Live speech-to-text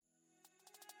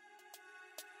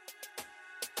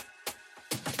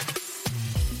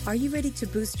Are you ready to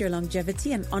boost your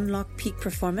longevity and unlock peak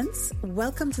performance?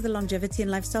 Welcome to the Longevity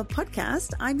and Lifestyle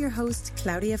Podcast. I'm your host,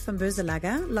 Claudia van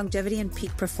Beuzelaga, Longevity and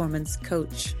Peak Performance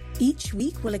Coach. Each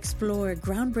week, we'll explore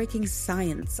groundbreaking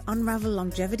science, unravel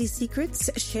longevity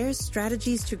secrets, share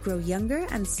strategies to grow younger,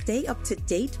 and stay up to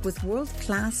date with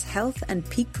world-class health and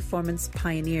peak performance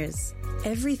pioneers.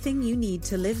 Everything you need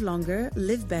to live longer,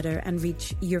 live better, and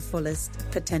reach your fullest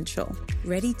potential.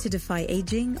 Ready to defy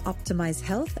aging, optimize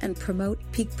health, and promote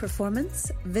peak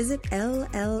performance? Visit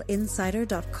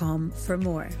llinsider.com for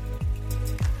more.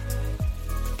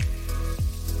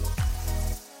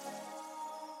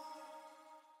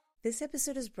 This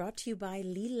episode is brought to you by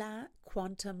Lila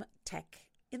Quantum Tech.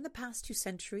 In the past 2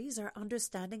 centuries, our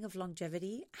understanding of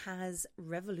longevity has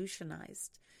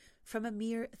revolutionized. From a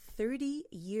mere 30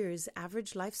 years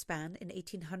average lifespan in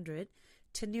 1800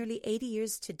 to nearly 80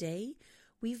 years today,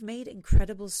 we've made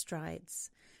incredible strides.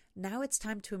 Now it's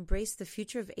time to embrace the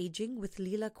future of aging with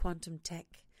Lila Quantum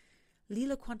Tech.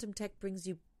 Lila Quantum Tech brings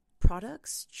you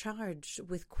products charged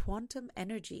with quantum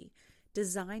energy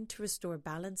designed to restore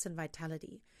balance and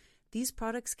vitality. These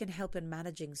products can help in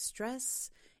managing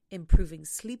stress, improving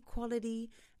sleep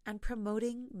quality, and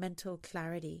promoting mental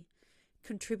clarity,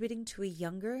 contributing to a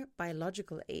younger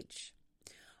biological age.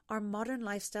 Our modern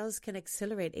lifestyles can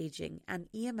accelerate aging, and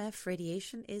EMF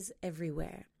radiation is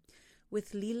everywhere.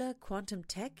 With Lila Quantum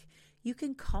Tech, you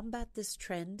can combat this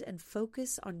trend and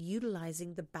focus on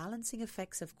utilizing the balancing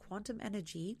effects of quantum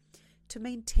energy to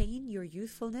maintain your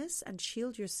youthfulness and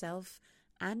shield yourself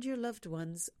and your loved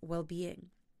ones'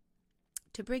 well-being.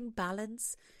 To bring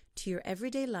balance to your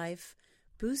everyday life,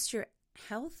 boost your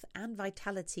health and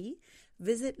vitality,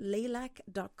 visit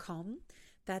leelaq.com,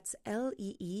 that's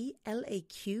LEELAQ.com,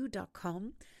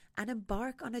 and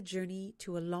embark on a journey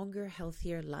to a longer,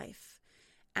 healthier life.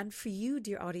 And for you,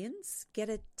 dear audience, get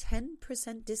a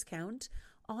 10% discount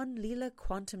on Lila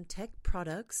Quantum Tech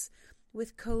products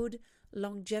with code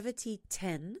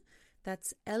LONGEVITY10,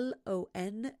 that's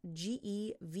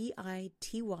LONGEVITY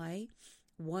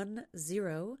 10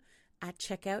 at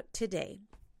checkout today.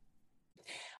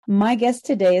 My guest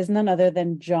today is none other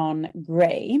than John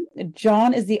Gray.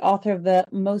 John is the author of the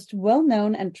most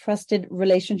well-known and trusted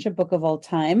relationship book of all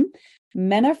time,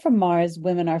 Men Are From Mars,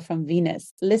 Women Are From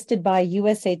Venus, listed by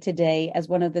USA Today as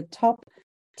one of the top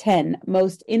 10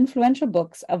 most influential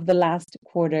books of the last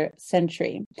quarter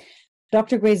century.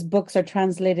 Dr. Gray's books are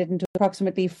translated into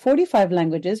approximately 45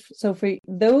 languages, so for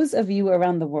those of you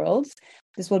around the world,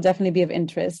 this will definitely be of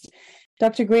interest.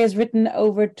 Dr. Gray has written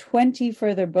over 20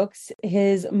 further books.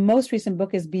 His most recent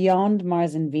book is Beyond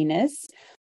Mars and Venus.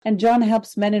 And John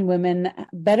helps men and women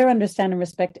better understand and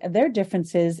respect their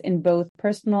differences in both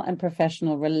personal and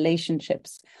professional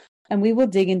relationships. And we will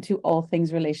dig into all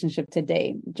things relationship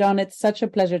today. John, it's such a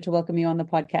pleasure to welcome you on the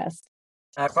podcast.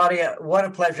 Claudia, what a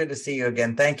pleasure to see you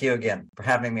again. Thank you again for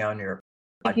having me on your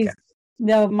podcast.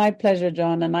 No, my pleasure,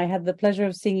 John. And I had the pleasure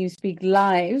of seeing you speak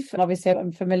live. Obviously,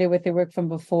 I'm familiar with your work from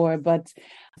before, but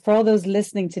for all those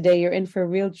listening today, you're in for a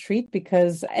real treat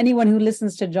because anyone who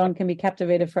listens to John can be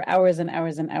captivated for hours and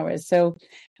hours and hours. So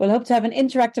we'll hope to have an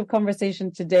interactive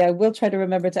conversation today. I will try to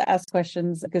remember to ask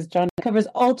questions because John covers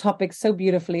all topics so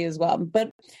beautifully as well. But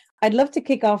I'd love to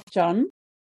kick off, John,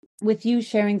 with you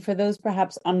sharing, for those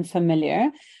perhaps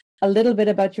unfamiliar, a little bit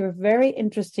about your very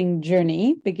interesting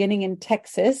journey, beginning in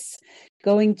Texas,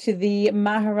 going to the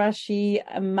Maharishi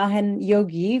Mahan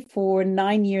Yogi for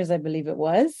 9 years, I believe it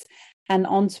was, and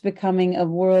on to becoming a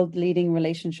world-leading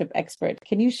relationship expert.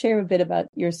 Can you share a bit about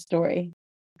your story?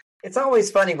 It's always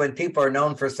funny when people are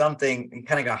known for something, you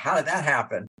kind of go, how did that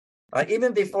happen?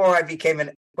 Even before I became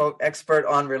an quote expert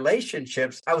on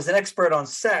relationships, I was an expert on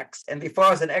sex. And before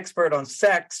I was an expert on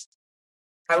sex,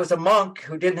 I was a monk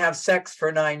who didn't have sex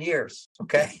for 9 years.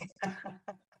 Okay.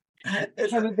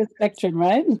 Cover the spectrum,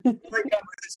 right?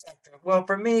 Well,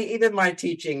 for me, even my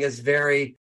teaching is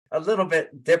a little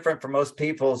bit different from most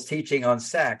people's teaching on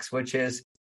sex, which is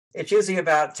it's usually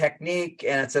about technique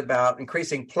and it's about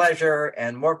increasing pleasure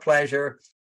and more pleasure.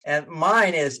 And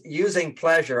mine is using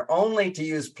pleasure only to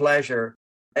use pleasure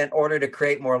in order to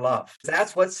create more love.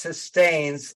 That's what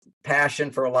sustains passion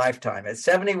for a lifetime. At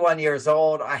 71 years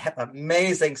old, I have an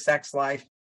amazing sex life.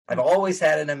 I've always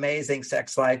had an amazing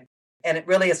sex life. And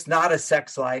it's not a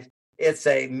sex life. It's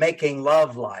a making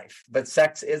love life. But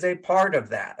sex is a part of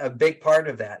that, a big part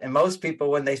of that. And most people,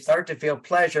 when they start to feel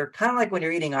pleasure, kind of like when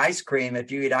you're eating ice cream,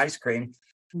 if you eat ice cream,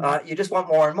 you just want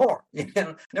more and more.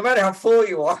 No matter how full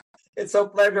you are, it's so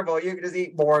pleasurable. You can just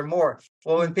eat more and more.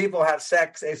 Well, when people have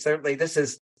sex, it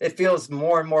feels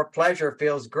more and more pleasure,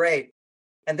 feels great.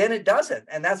 And then it doesn't.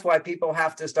 And that's why people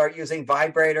have to start using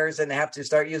vibrators, and they have to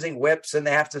start using whips, and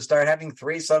they have to start having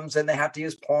threesomes, and they have to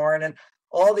use porn and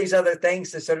all these other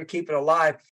things to sort of keep it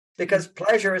alive, because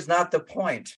pleasure is not the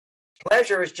point.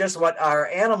 Pleasure is just what our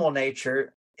animal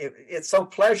nature, it's so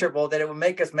pleasurable that it will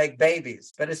make us make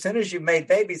babies. But as soon as you've made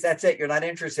babies, that's it. You're not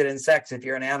interested in sex if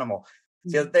you're an animal.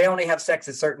 So they only have sex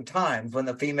at certain times when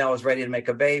the female is ready to make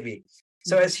a baby.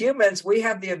 So as humans, we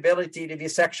have the ability to be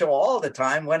sexual all the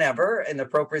time, whenever, in the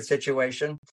appropriate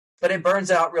situation, but it burns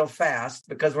out real fast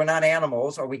because we're not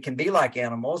animals, or we can be like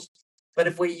animals. But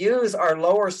if we use our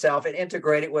lower self and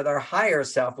integrate it with our higher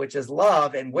self, which is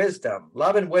love and wisdom.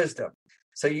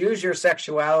 So use your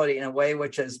sexuality in a way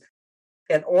which is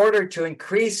in order to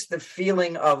increase the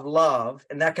feeling of love.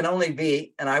 And that can only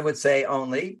be, and I would say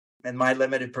only, in my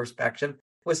limited perspective,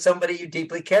 with somebody you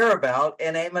deeply care about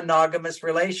in a monogamous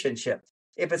relationship.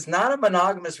 If it's not a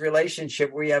monogamous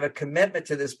relationship where you have a commitment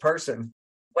to this person,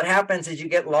 what happens is you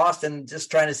get lost in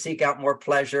just trying to seek out more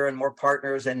pleasure and more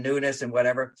partners and newness and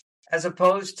whatever, as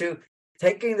opposed to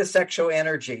taking the sexual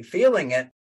energy, feeling it,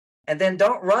 and then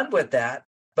don't run with that,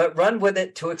 but run with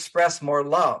it to express more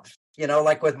love.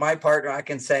 Like with my partner, I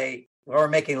can say, or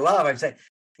making love, I say,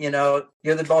 you're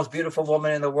the most beautiful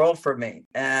woman in the world for me.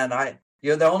 And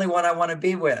you're the only one I want to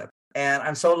be with. And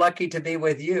I'm so lucky to be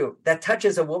with you. That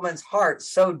touches a woman's heart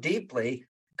so deeply,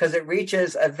 because it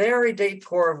reaches a very deep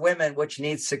core of women, which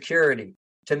needs security,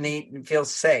 to need and feel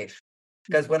safe.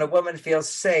 Because when a woman feels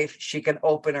safe, she can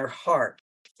open her heart.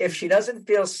 If she doesn't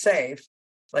feel safe,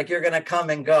 like you're going to come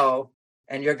and go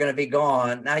and you're going to be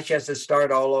gone, now she has to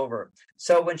start all over.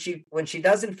 So when she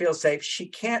doesn't feel safe, she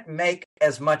can't make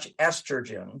as much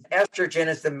estrogen. Estrogen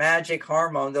is the magic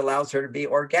hormone that allows her to be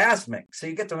orgasmic. So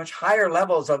you get to much higher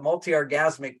levels of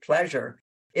multi-orgasmic pleasure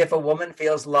if a woman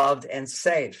feels loved and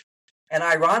safe. And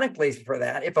ironically for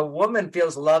that, if a woman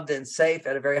feels loved and safe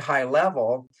at a very high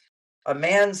level, a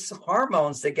man's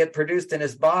hormones that get produced in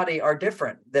his body are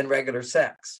different than regular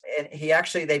sex. And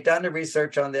they've done the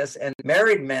research on this, and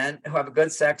married men who have a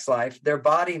good sex life, their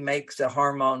body makes a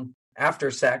hormone after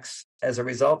sex as a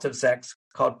result of sex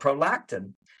called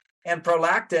prolactin. And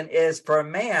prolactin is, for a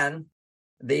man,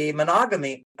 the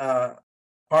monogamy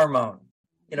hormone.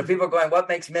 People are going, what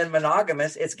makes men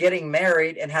monogamous? It's getting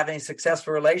married and having a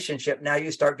successful relationship. Now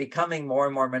you start becoming more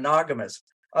and more monogamous.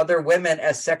 Other women,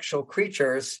 as sexual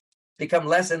creatures, become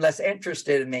less and less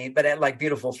interested in me, but like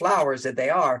beautiful flowers that they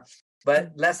are,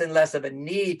 but less and less of a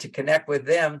need to connect with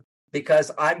them,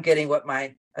 because I'm getting what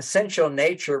my essential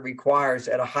nature requires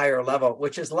at a higher level,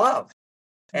 which is love.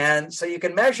 And so you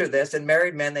can measure this. In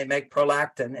married men, they make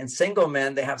prolactin. In single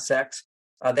men, they have sex.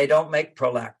 They don't make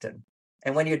prolactin.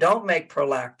 And when you don't make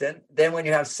prolactin, then when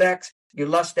you have sex, you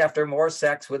lust after more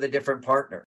sex with a different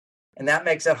partner. And that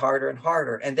makes it harder and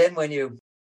harder. And then when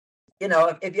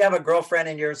if you have a girlfriend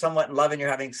and you're somewhat in love and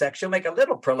you're having sex, you'll make a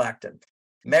little prolactin.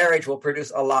 Marriage will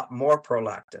produce a lot more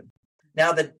prolactin.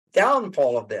 Now, the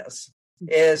downfall of this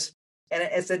is, and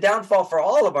it's a downfall for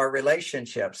all of our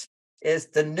relationships, is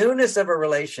the newness of a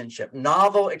relationship,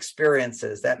 novel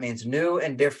experiences. That means new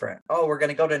and different. Oh, we're going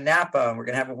to go to Napa and we're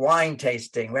going to have a wine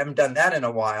tasting. We haven't done that in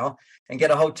a while, and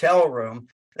get a hotel room.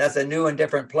 That's a new and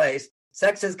different place.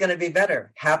 Sex is going to be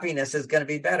better. Happiness is going to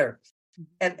be better.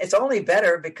 And it's only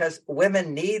better because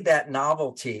women need that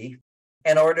novelty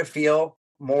in order to feel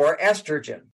more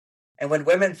estrogen. And when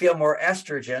women feel more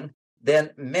estrogen,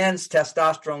 then men's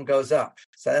testosterone goes up.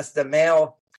 So that's the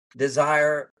male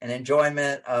desire and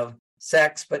enjoyment of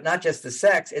sex, but not just the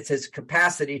sex, it's his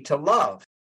capacity to love.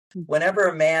 Whenever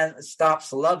a man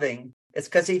stops loving, it's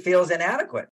because he feels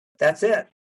inadequate. That's it.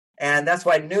 And that's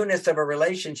why newness of a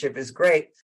relationship is great,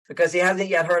 because he hasn't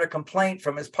yet heard a complaint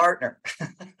from his partner.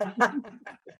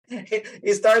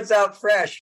 He starts out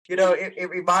fresh. It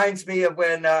reminds me of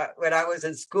when I was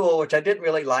in school, which I didn't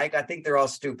really like. I think they're all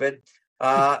stupid.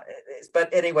 But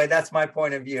anyway, that's my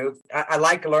point of view. I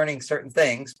like learning certain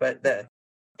things, but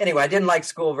anyway, I didn't like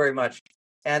school very much,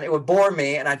 and it would bore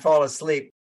me, and I'd fall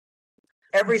asleep.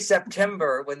 Every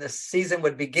September, when the season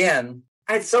would begin,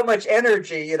 I had so much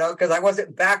energy, because I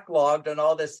wasn't backlogged on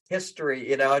all this history,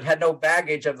 it had no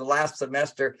baggage of the last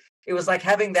semester. It was like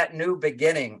having that new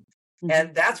beginning. Mm-hmm.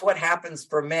 And that's what happens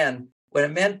for men.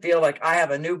 When men feel like I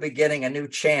have a new beginning, a new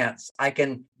chance, I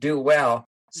can do well,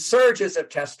 surges of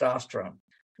testosterone.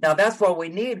 Now, that's why we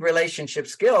need relationship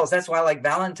skills. That's why I like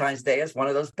Valentine's Day is one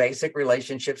of those basic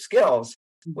relationship skills,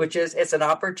 which is it's an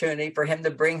opportunity for him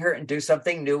to bring her and do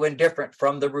something new and different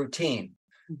from the routine.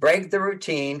 Break the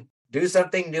routine, do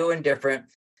something new and different,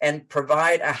 and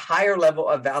provide a higher level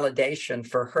of validation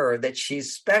for her that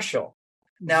she's special.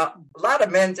 Now, a lot of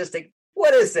men just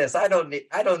what is this? I don't need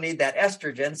that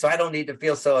estrogen, so I don't need to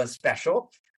feel so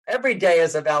special. Every day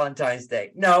is a Valentine's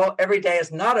Day. No, every day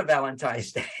is not a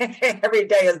Valentine's Day. Every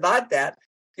day is not that.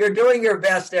 You're doing your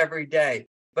best every day,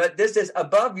 but this is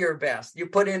above your best. You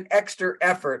put in extra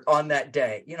effort on that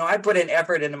day. I put in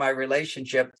effort into my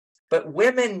relationship, but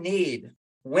women need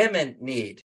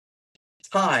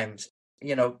times,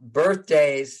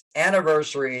 birthdays,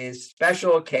 anniversaries,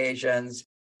 special occasions,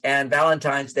 and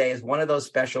Valentine's Day is one of those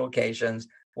special occasions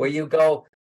where you go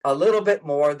a little bit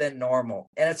more than normal.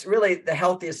 And it's really the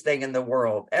healthiest thing in the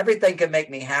world. Everything can make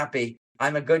me happy.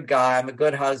 I'm a good guy. I'm a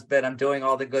good husband. I'm doing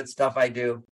all the good stuff I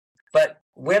do. But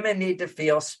women need to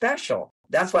feel special.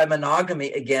 That's why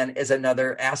monogamy, again, is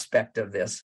another aspect of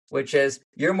this, which is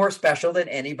you're more special than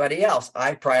anybody else.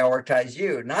 I prioritize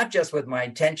you, not just with my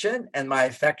attention and my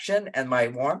affection and my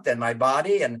warmth and my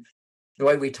body and the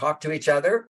way we talk to each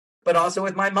other, but also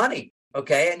with my money.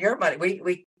 Okay, and your money.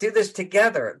 We do this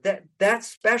together. That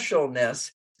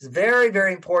specialness is very,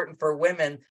 very important for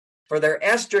women, for their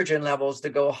estrogen levels to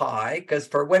go high. Because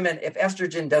for women, if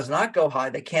estrogen does not go high,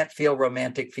 they can't feel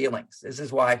romantic feelings. This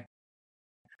is why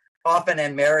often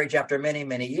in marriage, after many,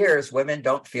 many years, women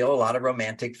don't feel a lot of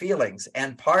romantic feelings,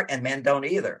 and men don't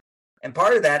either. And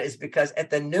part of that is because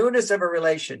at the newness of a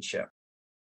relationship,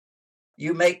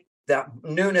 you make the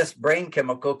newness brain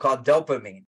chemical called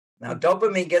dopamine. Now,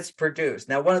 dopamine gets produced.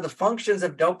 Now, one of the functions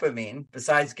of dopamine,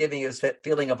 besides giving you a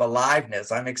feeling of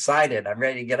aliveness, I'm excited, I'm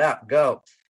ready to get up, go.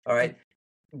 All right.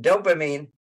 Dopamine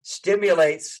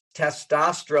stimulates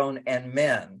testosterone in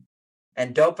men,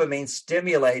 and dopamine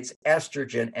stimulates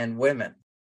estrogen in women.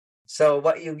 So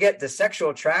what you get, the sexual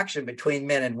attraction between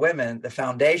men and women, the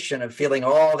foundation of feeling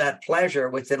all that pleasure,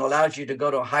 which then allows you to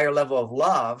go to a higher level of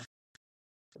love,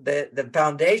 the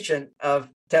foundation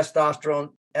of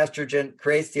testosterone, estrogen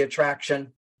creates the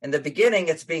attraction. In the beginning,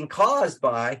 it's being caused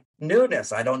by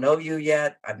newness. I don't know you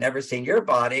yet. I've never seen your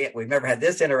body. We've never had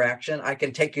this interaction. I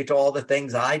can take you to all the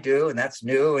things I do, and that's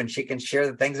new. And she can share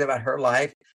the things about her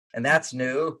life, and that's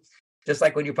new. Just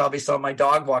like when you probably saw my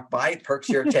dog walk by, it perks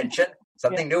your attention.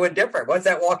 Something new and different. What's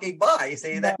that walking by? You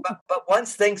see that? But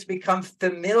once things become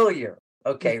familiar,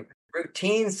 okay,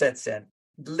 routine sets in.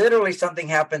 Literally something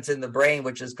happens in the brain,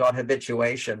 which is called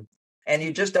habituation. And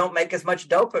you just don't make as much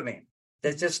dopamine.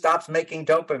 It just stops making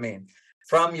dopamine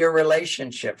from your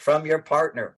relationship, from your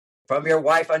partner, from your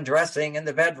wife undressing in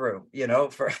the bedroom, in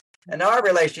our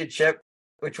relationship,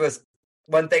 which was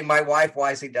one thing my wife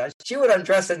wisely does, she would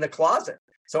undress in the closet.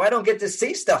 So I don't get to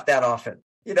see stuff that often,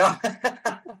 So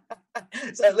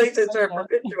at least it's sort of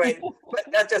perpetuated, but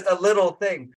that's just a little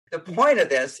thing. The point of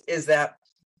this is that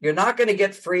you're not going to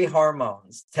get free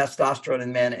hormones, testosterone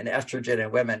in men and estrogen in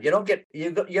women. You don't get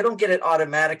it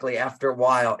automatically after a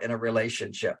while in a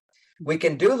relationship. We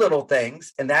can do little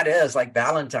things, and that is like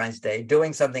Valentine's Day,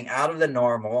 doing something out of the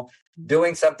normal,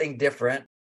 doing something different,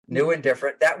 new and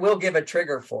different. That will give a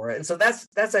trigger for it. And so that's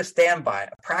a standby,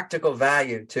 a practical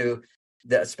value to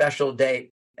the special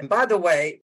date. And by the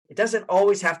way, it doesn't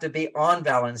always have to be on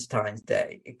Valentine's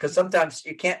Day, because sometimes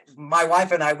you can't. My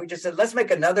wife and I, we just said, let's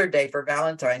make another day for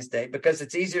Valentine's Day because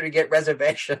it's easier to get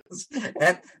reservations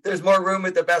and there's more room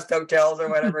at the best hotels or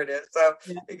whatever it is. So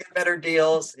you get better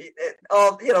deals.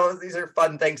 These are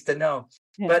fun things to know.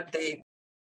 Yeah. But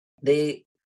the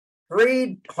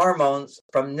free hormones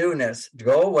from newness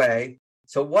go away.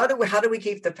 So how do we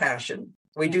keep the passion?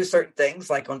 We do certain things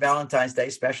like on Valentine's Day,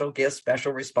 special gifts,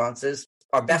 special responses,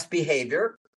 our best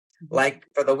behavior. Like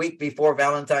for the week before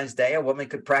Valentine's Day, a woman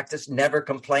could practice never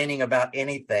complaining about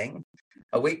anything.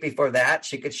 A week before that,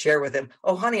 she could share with him,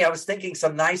 oh, honey, I was thinking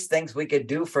some nice things we could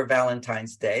do for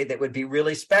Valentine's Day that would be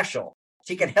really special.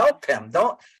 She can help him.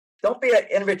 Don't be an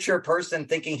immature person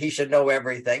thinking he should know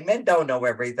everything. Men don't know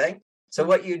everything. So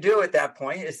what you do at that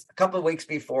point is a couple of weeks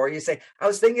before, you say, I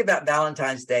was thinking about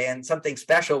Valentine's Day, and something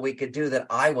special we could do that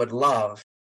I would love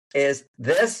is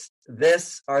this,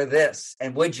 or this.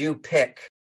 And would you pick?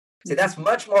 See, that's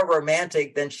much more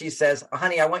romantic than she says,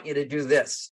 honey, I want you to do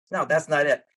this. No, that's not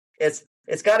it.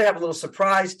 It's got to have a little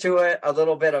surprise to it, a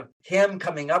little bit of him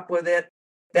coming up with it.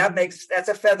 That's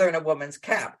a feather in a woman's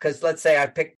cap. Because let's say I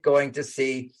picked going to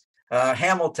see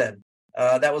Hamilton.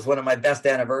 That was one of my best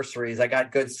anniversaries. I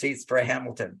got good seats for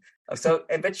Hamilton.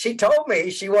 But she told me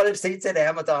she wanted seats at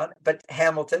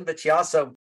Hamilton, but she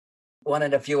also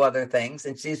wanted a few other things.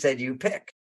 And she said, you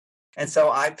pick. And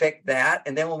so I picked that.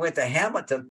 And then when we went to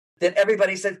Hamilton, then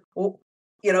everybody said, well,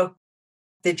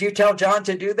 did you tell John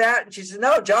to do that? And she said,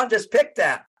 no, John just picked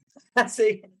that.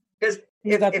 See, because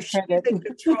if she's in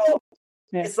control,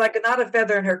 it's like not a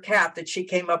feather in her cap that she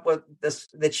came up with this,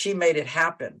 that she made it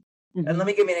happen. Mm-hmm. And let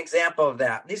me give you an example of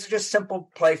that. These are just simple,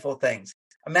 playful things.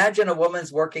 Imagine a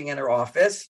woman's working in her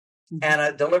office and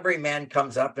a delivery man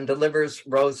comes up and delivers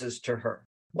roses to her.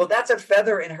 Well, that's a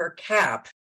feather in her cap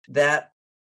that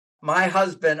my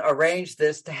husband arranged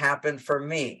this to happen for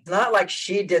me. It's not like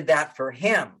she did that for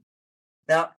him.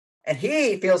 Now, and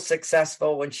he feels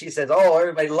successful when she says, oh,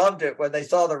 everybody loved it when they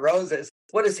saw the roses.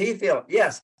 What does he feel?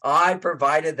 Yes, I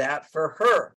provided that for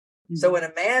her. So when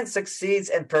a man succeeds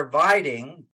in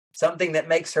providing something that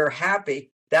makes her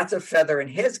happy, that's a feather in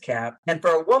his cap. And for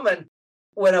a woman,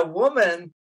 when a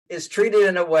woman is treated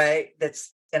in a way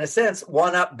that's, in a sense,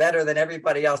 one up better than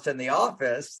everybody else in the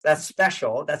office, that's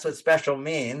special. That's what special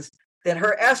means. Then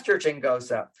her estrogen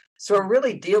goes up. So we're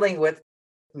really dealing with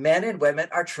men and women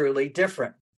are truly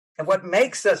different. And what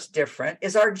makes us different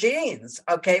is our genes.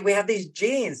 Okay, we have these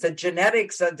genes. The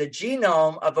genetics of the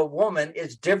genome of a woman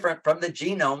is different from the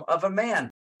genome of a man.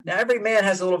 Now, every man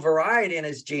has a little variety in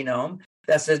his genome.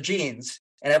 That's the genes.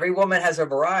 And every woman has a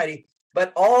variety.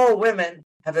 But all women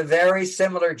have a very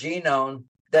similar genome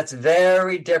that's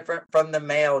very different from the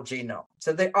male genome.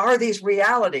 So there are these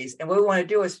realities. And what we want to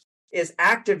do is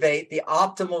activate the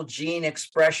optimal gene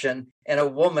expression in a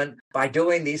woman by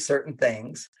doing these certain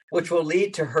things, which will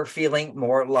lead to her feeling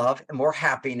more love and more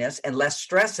happiness and less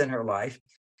stress in her life.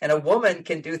 And a woman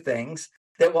can do things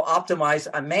that will optimize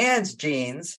a man's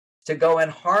genes to go in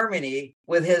harmony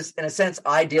with his, in a sense,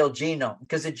 ideal genome,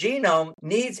 because the genome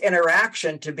needs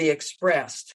interaction to be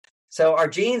expressed. So our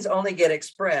genes only get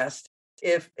expressed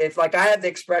if like I have the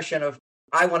expression of,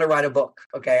 I want to write a book.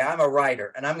 Okay, I'm a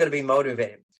writer and I'm going to be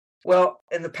motivated. Well,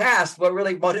 in the past, what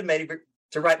really motivated me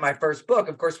to write my first book,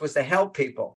 of course, was to help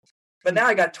people. But now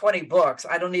I got 20 books.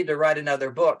 I don't need to write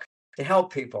another book to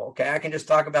help people. Okay, I can just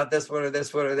talk about this one or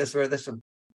this one or this one or this one.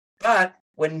 But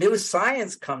when new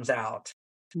science comes out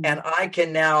and I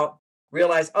can now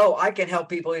realize, oh, I can help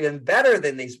people even better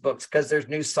than these books because there's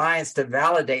new science to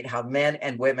validate how men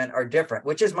and women are different,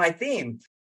 which is my theme.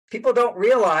 People don't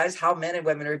realize how men and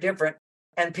women are different.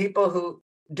 And people who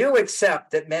do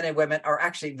accept that men and women are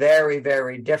actually very,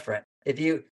 very different. If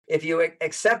you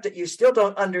accept it, you still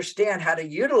don't understand how to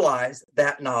utilize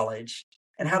that knowledge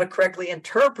and how to correctly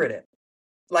interpret it.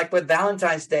 Like with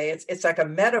Valentine's Day, it's like a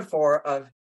metaphor of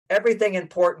everything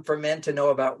important for men to know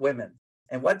about women.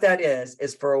 And what that is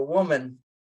for a woman,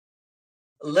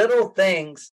 little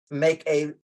things make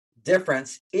a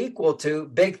difference equal to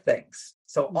big things.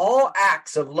 So all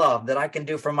acts of love that I can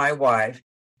do for my wife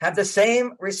have the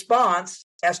same response,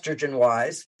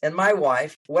 estrogen-wise, in my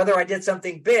wife, whether I did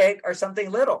something big or something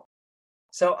little.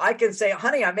 So I can say,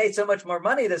 honey, I made so much more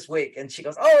money this week. And she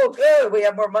goes, oh, good, we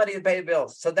have more money to pay the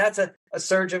bills. So that's a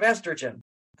surge of estrogen.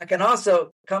 I can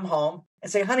also come home and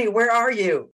say, honey, where are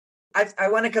you? I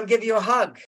want to come give you a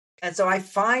hug. And so I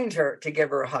find her to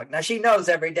give her a hug. Now, she knows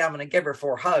every day I'm going to give her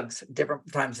 4 hugs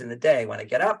different times in the day. When I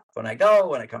get up, when I go,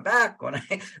 when I come back, when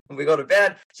we go to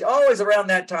bed. She's always around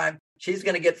that time. She's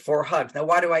going to get 4 hugs. Now,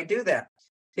 why do I do that?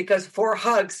 Because 4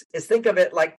 hugs is, think of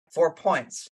it like 4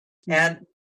 points. And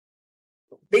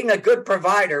being a good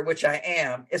provider, which I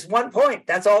am, is 1 point.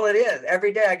 That's all it is.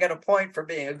 Every day I get a point for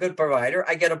being a good provider.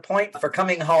 I get a point for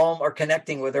coming home or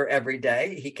connecting with her every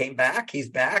day. He came back, he's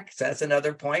back. So that's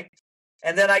another point.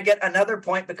 And then I get another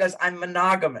point because I'm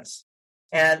monogamous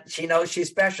and she knows she's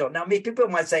special. Now, people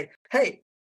might say, hey,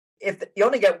 if you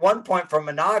only get 1 point for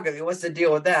monogamy, what's the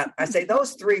deal with that? I say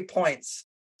those 3 points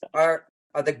are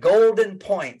the golden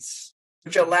points,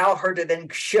 which allow her to then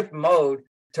shift mode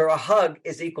to a hug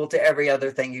is equal to every other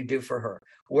thing you do for her,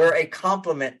 where a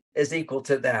compliment is equal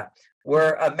to that,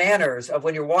 where manners of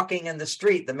when you're walking in the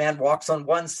street, the man walks on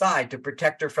one side to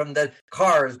protect her from the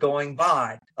cars going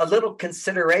by. A little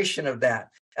consideration of that,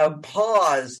 a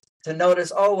pause to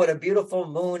notice, oh, what a beautiful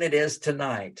moon it is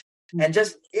tonight. And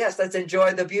just, yes, let's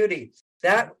enjoy the beauty.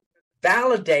 That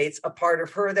validates a part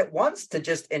of her that wants to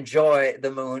just enjoy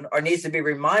the moon or needs to be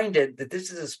reminded that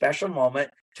this is a special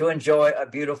moment to enjoy a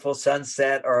beautiful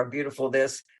sunset or a beautiful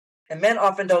this. And men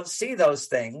often don't see those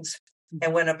things.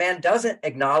 And when a man doesn't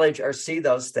acknowledge or see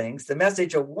those things, the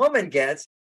message a woman gets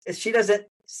is he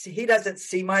doesn't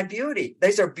see my beauty.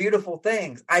 These are beautiful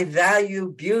things. I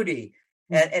value beauty.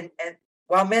 And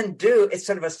while men do, it's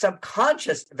sort of a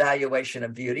subconscious valuation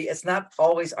of beauty. It's not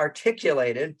always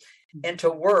articulated into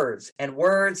words. And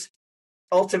words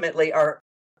ultimately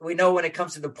we know when it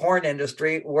comes to the porn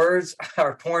industry, words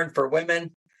are porn for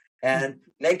women and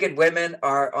naked women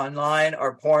are online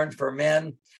are porn for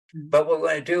men. But what we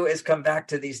want to do is come back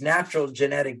to these natural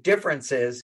genetic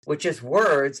differences, which is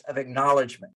words of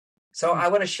acknowledgement. So I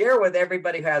want to share with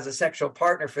everybody who has a sexual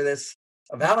partner for this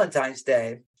Valentine's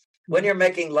Day, when you're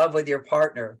making love with your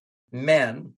partner,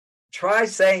 men, try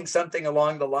saying something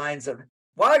along the lines of,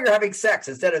 while you're having sex,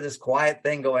 instead of this quiet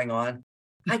thing going on,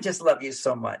 I just love you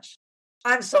so much.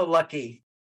 I'm so lucky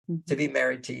to be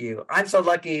married to you. I'm so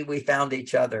lucky we found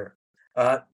each other.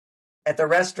 At the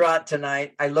restaurant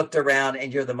tonight, I looked around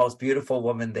and you're the most beautiful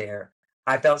woman there.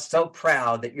 I felt so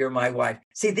proud that you're my wife.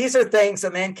 See, these are things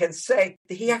a man can say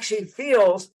that he actually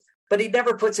feels, but he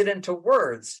never puts it into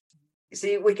words. You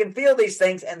see, we can feel these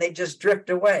things and they just drift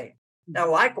away.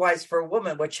 Now, likewise, for a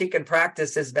woman, what she can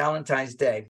practice this Valentine's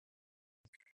Day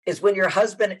is when your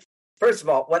husband, first of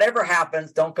all, whatever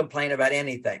happens, don't complain about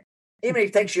anything. Even if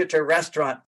he takes you to a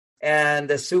restaurant and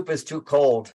the soup is too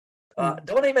cold,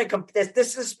 don't even, this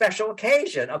is a special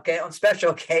occasion, okay? On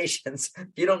special occasions,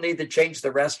 you don't need to change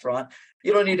the restaurant.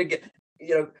 You don't need to get,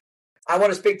 I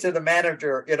want to speak to the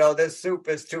manager, this soup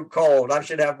is too cold. I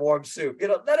should have warm soup.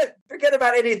 Forget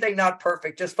about anything not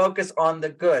perfect. Just focus on the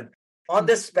good on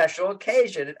this special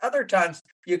occasion. At other times,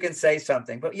 you can say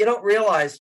something, but you don't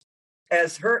realize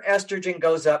as her estrogen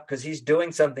goes up because he's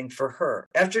doing something for her.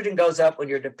 Estrogen goes up when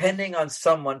you're depending on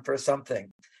someone for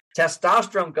something.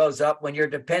 Testosterone goes up when you're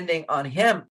depending on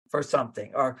him for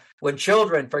something. Or when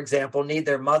children, for example, need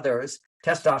their mothers,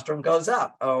 testosterone goes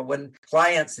up. Or when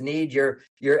clients need your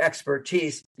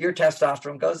expertise, your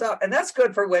testosterone goes up. And that's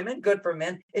good for women, good for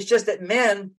men. It's just that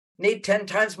men need 10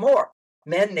 times more.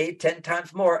 Men need 10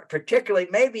 times more, particularly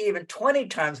maybe even 20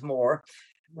 times more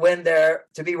when they're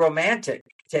to be romantic.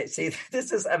 See,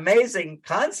 this is amazing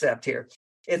concept here.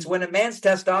 It's when a man's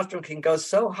testosterone can go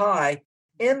so high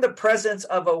in the presence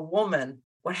of a woman,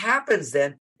 what happens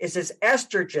then is his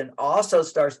estrogen also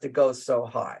starts to go so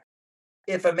high.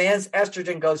 If a man's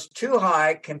estrogen goes too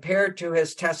high compared to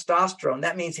his testosterone,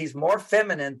 that means he's more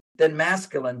feminine than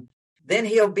masculine, then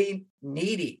he'll be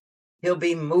needy, he'll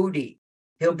be moody,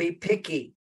 he'll be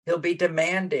picky, he'll be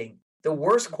demanding. The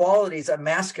worst qualities of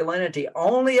masculinity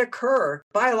only occur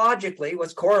biologically.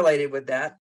 What's correlated with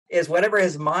that is whatever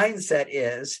his mindset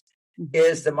is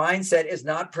the mindset is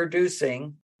not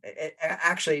producing,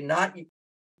 actually not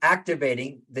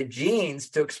activating the genes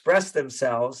to express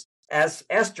themselves as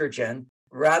estrogen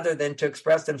rather than to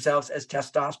express themselves as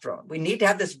testosterone. We need to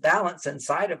have this balance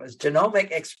inside of us.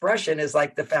 Genomic expression is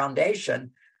like the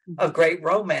foundation of great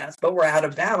romance, but we're out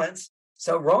of balance.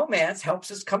 So romance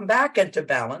helps us come back into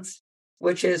balance,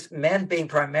 which is men being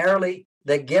primarily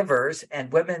the givers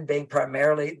and women being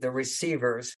primarily the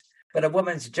receivers. But a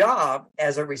woman's job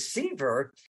as a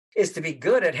receiver is to be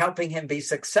good at helping him be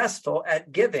successful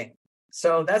at giving.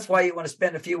 So that's why you want to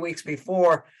spend a few weeks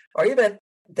before, or even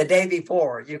the day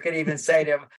before. You could even say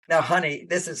to him, now, honey,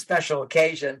 this is a special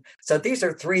occasion. So these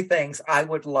are 3 things I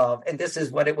would love, and this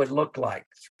is what it would look like.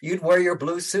 You'd wear your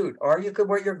blue suit, or you could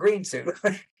wear your green suit.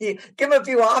 Give him a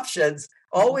few options.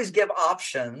 Always give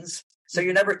options. So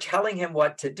you're never telling him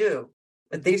what to do.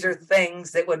 But these are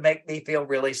things that would make me feel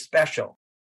really special.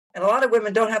 And a lot of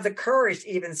women don't have the courage to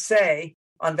even say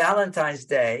on Valentine's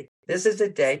Day, this is a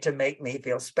day to make me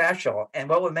feel special. And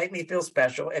what would make me feel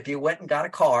special if you went and got a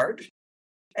card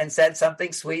and said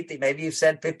something sweet that maybe you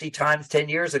said 50 times 10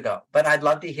 years ago, but I'd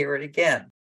love to hear it again.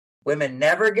 Women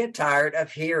never get tired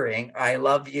of hearing, I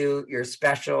love you, you're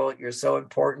special, you're so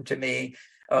important to me.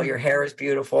 Oh, your hair is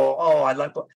beautiful. Oh, I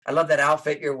love that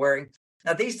outfit you're wearing.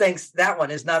 Now, these things, that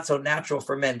one is not so natural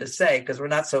for men to say because we're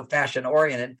not so fashion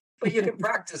oriented, but you can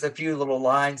practice a few little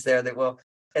lines there that will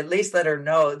at least let her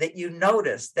know that you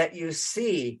notice, that you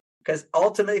see, because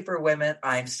ultimately for women,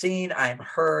 I'm seen, I'm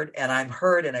heard, and I'm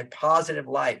heard in a positive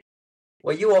light.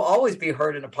 Well, you will always be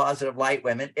heard in a positive light,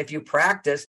 women, if you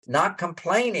practice not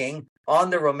complaining on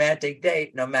the romantic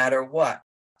date, no matter what.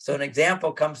 So an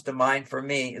example comes to mind for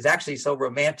me is actually so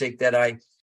romantic that I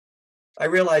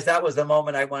realized that was the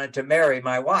moment I wanted to marry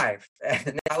my wife.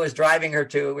 And I was driving her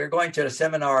we were going to a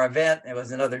seminar event. It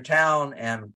was another town.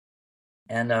 And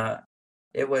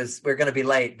we were going to be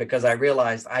late because I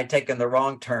realized I'd taken the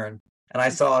wrong turn. And I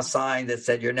saw a sign that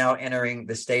said, you're now entering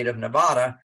the state of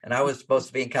Nevada. And I was supposed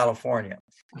to be in California.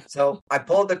 So I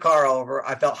pulled the car over.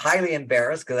 I felt highly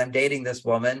embarrassed because I'm dating this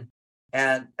woman.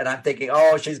 And I'm thinking,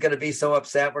 oh, she's going to be so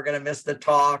upset. We're going to miss the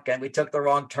talk. And we took the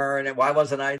wrong turn. And why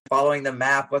wasn't I following the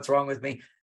map? What's wrong with me?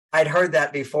 I'd heard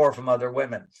that before from other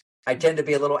women. I tend to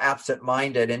be a little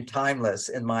absent-minded and timeless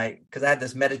because I had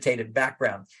this meditative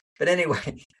background. But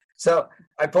anyway, so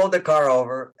I pulled the car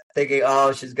over thinking,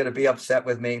 oh, she's going to be upset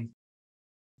with me.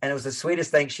 And it was the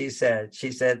sweetest thing she said.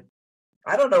 She said,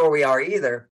 I don't know where we are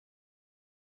either,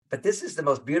 but this is the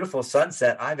most beautiful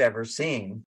sunset I've ever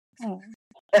seen. Oh.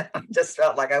 I just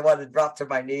felt like I wanted to drop to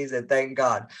my knees and thank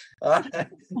God.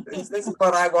 This is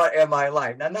what I want in my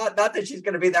life. Now, not that she's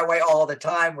going to be that way all the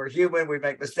time. We're human. We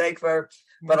make mistakes.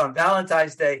 But on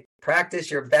Valentine's Day, practice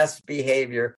your best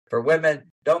behavior. For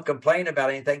women, don't complain about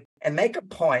anything and make a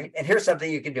point. And here's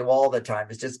something you can do all the time.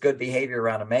 It's just good behavior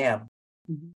around a man.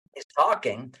 Mm-hmm. He's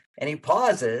talking and he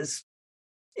pauses.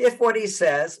 If what he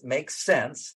says makes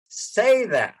sense, say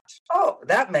that. Oh,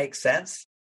 that makes sense.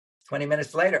 20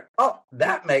 minutes later, oh,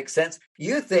 that makes sense.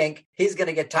 You think he's going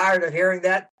to get tired of hearing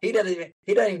that? He doesn't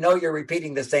even know you're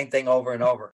repeating the same thing over and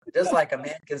over. Just like a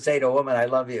man can say to a woman, I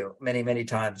love you, many, many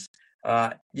times.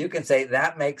 You can say,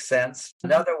 that makes sense.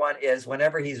 Another one is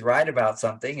whenever he's right about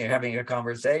something, you're having a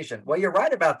conversation. Well, you're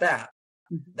right about that.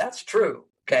 That's true.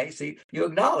 Okay. So you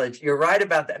acknowledge you're right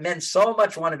about that. Men so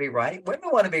much want to be right. Women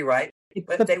want to be right. It's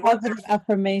but the they positive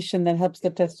affirmation that helps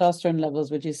the testosterone levels,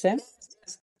 would you say?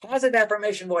 Positive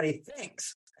affirmation, what he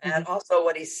thinks, and also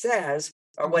what he says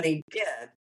or what he did,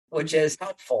 which is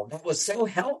helpful. That was so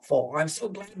helpful. I'm so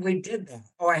glad we did that.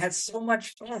 Oh, I had so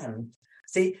much fun.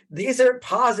 See, these are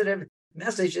positive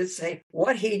messages. Say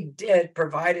what he did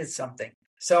provided something.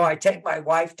 So I take my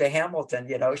wife to Hamilton,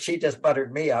 she just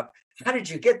buttered me up. How did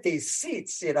you get these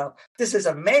seats? This is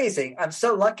amazing. I'm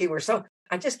so lucky.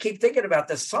 I just keep thinking about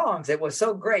the songs. It was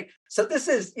so great. So this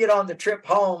is, on the trip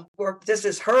home, this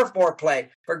is her foreplay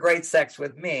for great sex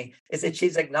with me, is that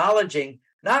she's acknowledging,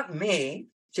 not me,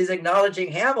 she's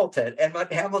acknowledging Hamilton and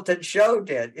what Hamilton's show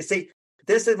did. You see,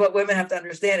 this is what women have to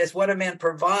understand, is what a man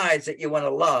provides that you want to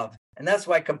love. And that's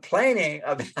why complaining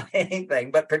about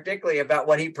anything, but particularly about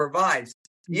what he provides,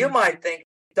 you might think,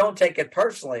 don't take it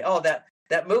personally. Oh,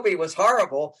 that movie was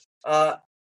horrible.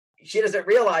 She doesn't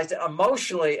realize that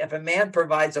emotionally, if a man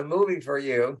provides a movie for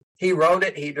you, he wrote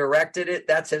it, he directed it,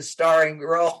 that's his starring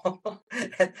role.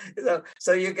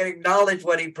 so you can acknowledge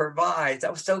what he provides.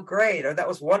 That was so great, or that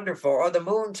was wonderful, or the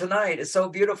moon tonight is so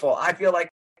beautiful. I feel like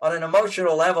on an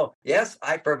emotional level, yes,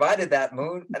 I provided that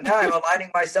moon, and now I'm aligning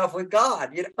myself with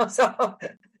God. So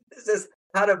this is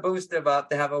how to boost him up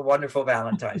to have a wonderful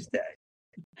Valentine's Day.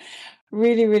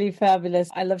 Really, really fabulous.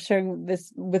 I love sharing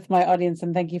this with my audience,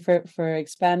 and thank you for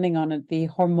expanding on it, the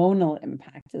hormonal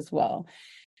impact as well,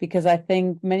 because I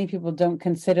think many people don't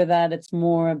consider that. It's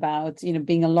more about,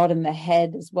 being a lot in the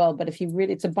head as well. But if you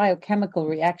really, it's a biochemical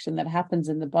reaction that happens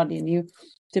in the body, and you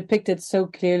depict it so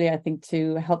clearly, I think,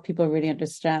 to help people really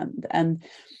understand and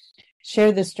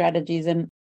share the strategies. And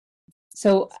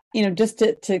so, just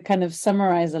to kind of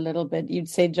summarize a little bit, you'd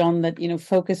say, John, that,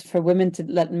 focus for women to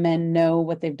let men know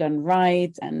what they've done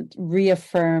right and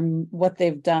reaffirm what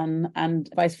they've done, and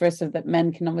vice versa, that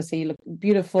men can obviously, you look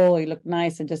beautiful, you look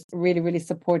nice, and just really, really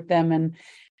support them, and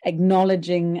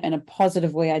acknowledging in a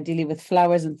positive way, ideally with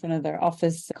flowers in front of their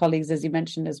office colleagues, as you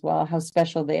mentioned as well, how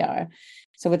special they are.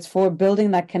 So it's for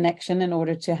building that connection in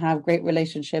order to have great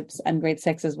relationships and great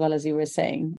sex as well, as you were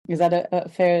saying. Is that a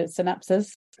fair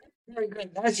synopsis? Very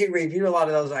good. As you review a lot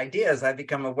of those ideas, I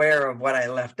become aware of what I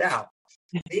left out.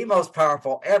 The most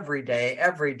powerful every day,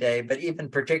 but even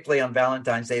particularly on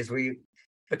Valentine's Day, is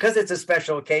because it's a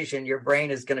special occasion, your brain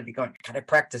is going to be going, I got to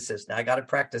practice this now. I got to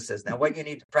practice this. Now, what you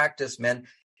need to practice, men,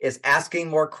 is asking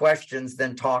more questions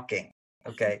than talking.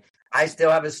 Okay. I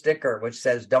still have a sticker which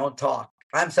says, don't talk.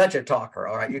 I'm such a talker.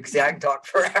 All right. You can see I can talk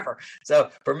forever. So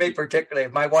for me, particularly,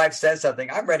 if my wife says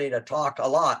something, I'm ready to talk a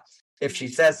lot. If she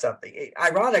says something,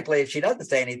 ironically, if she doesn't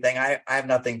say anything, I have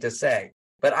nothing to say,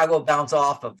 but I will bounce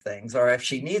off of things. Or if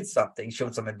she needs something, she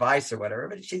wants some advice or whatever,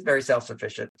 but she's very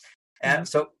self-sufficient. And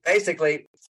so basically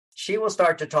she will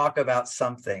start to talk about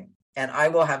something, and I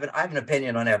have an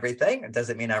opinion on everything. It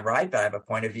doesn't mean I'm right, but I have a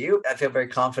point of view. I feel very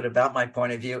confident about my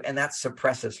point of view, and that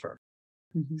suppresses her.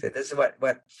 So this is what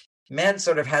men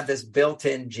sort of have, this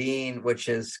built-in gene, which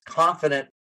is confident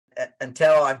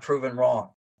until I'm proven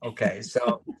wrong. Okay.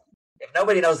 So if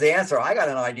nobody knows the answer, I got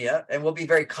an idea, and we'll be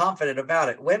very confident about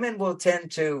it. Women will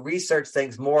tend to research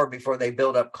things more before they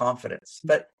build up confidence.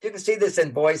 But you can see this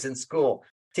in boys in school.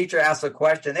 Teacher asks a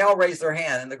question, they all raise their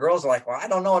hand, and the girls are like, well, I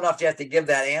don't know enough yet to give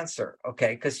that answer.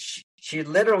 Okay, because she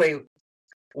literally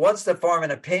wants to form an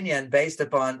opinion based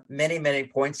upon many, many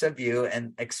points of view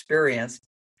and experience.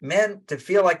 Men, to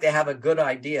feel like they have a good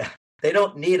idea, they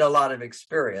don't need a lot of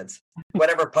experience.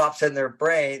 Whatever pops in their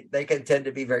brain, they can tend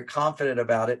to be very confident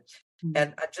about it.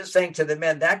 And I'm just saying to the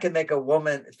men, that can make a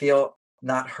woman feel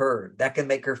not heard. That can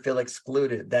make her feel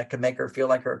excluded. That can make her feel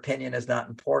like her opinion is not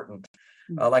important.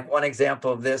 Like one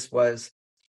example of this was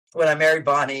when I married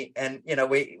Bonnie, and,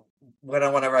 we went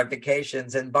on one of our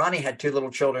vacations, and Bonnie had 2 little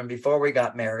children before we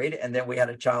got married, and then we had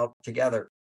a child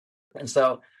together. And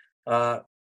so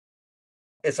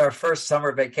it's our first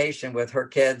summer vacation with her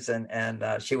kids, and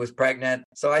she was pregnant.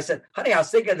 So I said, honey, I was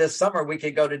thinking this summer we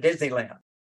could go to Disneyland.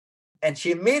 And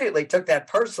she immediately took that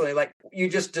personally, like, you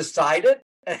just decided?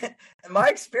 And my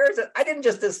experience, I didn't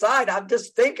just decide, I'm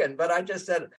just thinking, but I just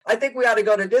said, I think we ought to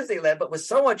go to Disneyland, but with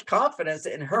so much confidence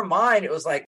in her mind, it was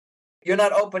like, you're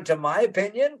not open to my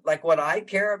opinion, like what I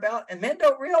care about. And men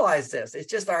don't realize this.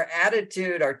 It's just our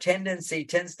attitude, our tendency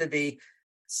tends to be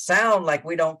sound like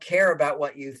we don't care about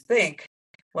what you think,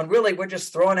 when really we're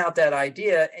just throwing out that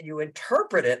idea and you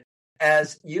interpret it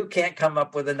as you can't come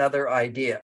up with another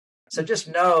idea. So just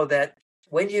know that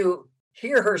when you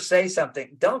hear her say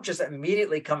something, don't just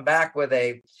immediately come back with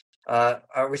a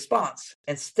response.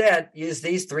 Instead, use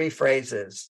these 3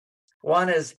 phrases. One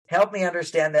is, help me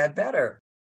understand that better.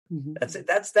 Mm-hmm.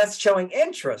 That's showing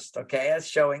interest. Okay, that's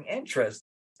showing interest.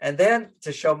 And then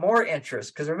to show more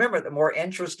interest, because remember, the more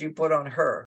interest you put on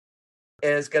her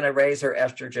is going to raise her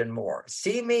estrogen more.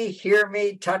 See me, hear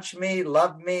me, touch me,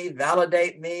 love me,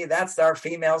 validate me. That's our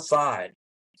female side.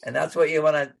 And that's what you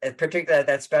want to, particularly at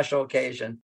that special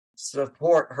occasion,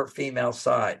 support her female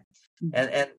side. Mm-hmm.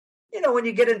 And you know, when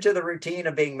you get into the routine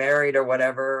of being married or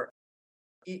whatever,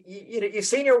 you've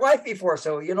seen your wife before,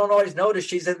 so you don't always notice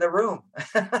she's in the room.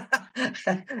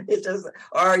 It's just,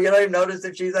 or you don't even notice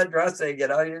if she's undressing. You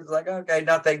know, you're just like, okay,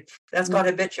 nothing. That's called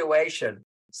habituation.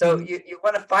 So you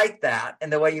want to fight that.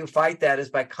 And the way you fight that is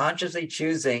by consciously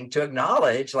choosing to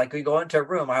acknowledge, like we go into a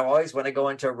room. I always, when I go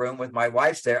into a room with my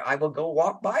wife's there, I will go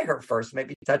walk by her first,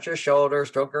 maybe touch her shoulder,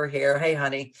 stroke her hair. Hey,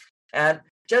 honey. And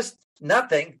just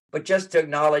nothing, but just to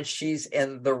acknowledge she's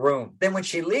in the room. Then when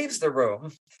she leaves the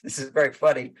room, this is very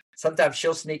funny. Sometimes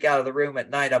she'll sneak out of the room at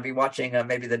night. I'll be watching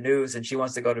maybe the news and she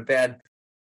wants to go to bed.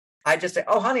 I just say,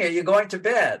 oh, honey, are you going to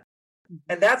bed?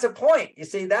 And that's a point. You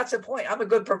see, that's a point. I'm a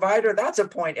good provider. That's a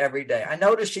point every day. I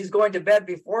notice she's going to bed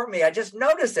before me. I just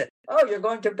notice it. Oh, you're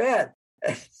going to bed.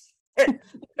 You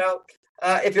know,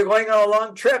 if you're going on a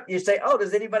long trip, you say, oh,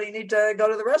 does anybody need to go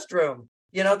to the restroom?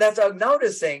 You know, that's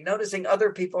noticing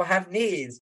other people have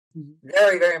needs.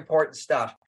 Very, very important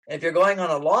stuff. And if you're going on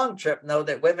a long trip, know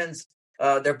that women's,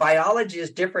 their biology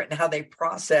is different in how they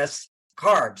process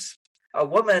carbs. A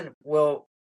woman will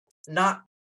not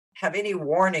have any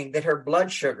warning that her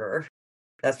blood sugar,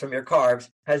 that's from your carbs,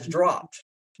 has dropped.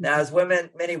 Now, as women,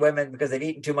 many women, because they've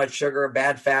eaten too much sugar,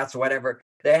 bad fats, or whatever,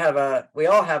 we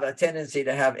all have a tendency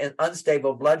to have an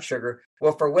unstable blood sugar.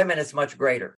 Well, for women, it's much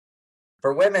greater.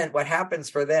 For women, what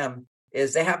happens for them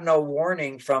is they have no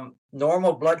warning from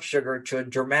normal blood sugar to a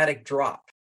dramatic drop.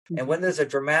 And when there's a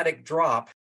dramatic drop,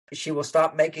 she will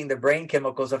stop making the brain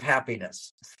chemicals of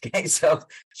happiness. Okay, so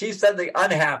she's suddenly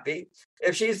unhappy.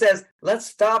 If she says, let's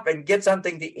stop and get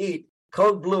something to eat,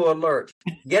 code blue alert.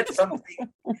 Get something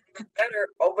better.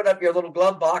 Open up your little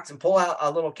glove box and pull out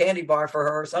a little candy bar for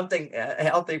her, or something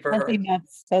healthy for her.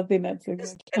 Healthy nuts.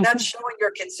 And that's showing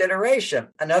your consideration.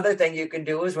 Another thing you can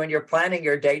do is when you're planning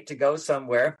your date to go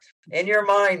somewhere, in your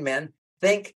mind, men,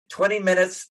 think 20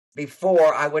 minutes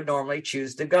before I would normally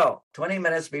choose to go. 20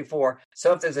 minutes before.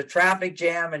 So if there's a traffic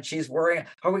jam and she's worrying,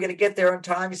 are we going to get there on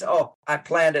time? You say, oh, I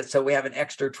planned it so we have an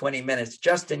extra 20 minutes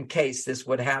just in case this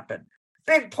would happen.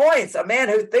 Big points. A man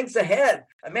who thinks ahead,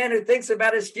 a man who thinks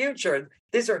about his future.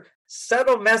 These are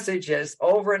subtle messages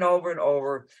over and over and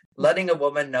over, letting a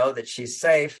woman know that she's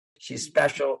safe, she's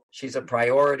special, she's a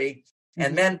priority.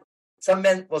 And men, some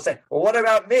men will say, well, what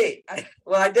about me?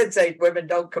 I did say women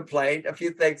don't complain, a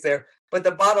few things there. But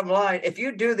the bottom line, if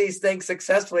you do these things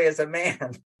successfully as a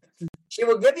man, she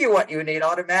will give you what you need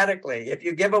automatically. If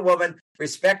you give a woman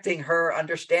respecting her,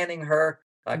 understanding her,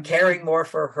 caring more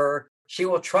for her, she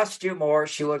will trust you more.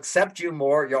 She will accept you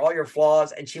more, all your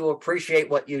flaws, and she will appreciate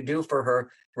what you do for her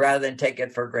rather than take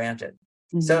it for granted.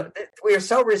 Mm-hmm. So we are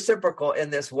so reciprocal in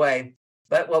this way.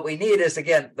 But what we need is,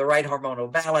 again, the right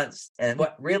hormonal balance. And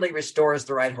what really restores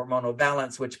the right hormonal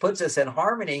balance, which puts us in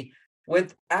harmony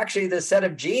with actually the set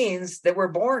of genes that we're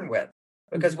born with.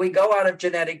 Because we go out of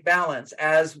genetic balance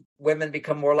as women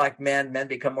become more like men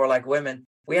become more like women.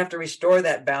 We have to restore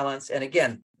that balance. And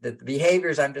again, the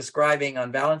behaviors I'm describing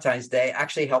on Valentine's Day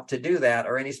actually help to do that,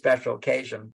 or any special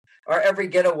occasion, or every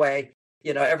getaway,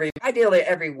 ideally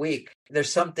every week,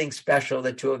 there's something special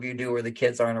the two of you do where the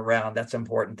kids aren't around. That's an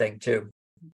important thing too.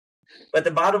 But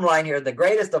the bottom line here, the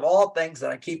greatest of all things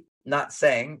that I keep not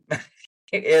saying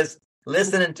is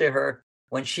listening to her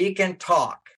when she can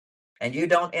talk and you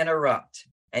don't interrupt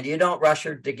and you don't rush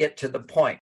her to get to the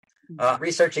point.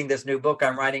 Researching this new book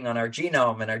I'm writing on our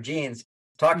genome and our genes,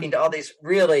 talking to all these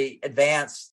really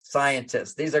advanced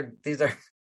scientists. These are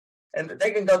and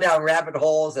they can go down rabbit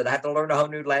holes and I have to learn a whole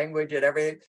new language and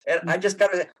everything. And I just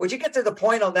kind of, would you get to the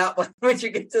point on that one? Would you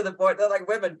get to the point? They're like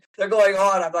women, they're going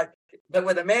on. I'm like, but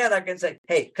with a man, I can say,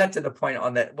 hey, cut to the point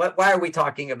on that. Why are we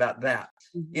talking about that?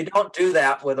 You don't do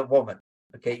that with a woman.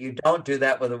 Okay. You don't do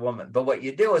that with a woman. But what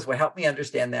you do is, well, help me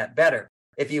understand that better.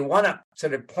 If you want to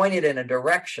sort of point it in a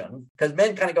direction, because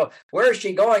men kind of go, where is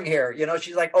she going here?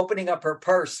 She's like opening up her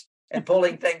purse and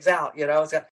pulling things out,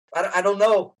 So I don't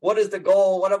know. What is the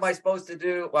goal? What am I supposed to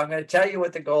do? Well, I'm going to tell you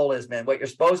what the goal is, man. What you're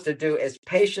supposed to do is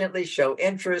patiently show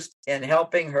interest in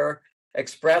helping her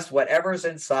express whatever's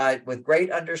inside with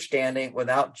great understanding,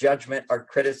 without judgment or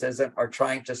criticism or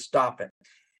trying to stop it.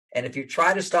 And if you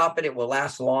try to stop it, it will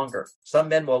last longer. Some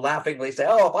men will laughingly say,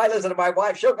 oh, if I listen to my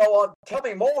wife, she'll go on, tell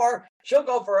me more. She'll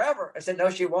go forever. I said, no,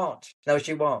 she won't. No,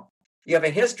 she won't. You have a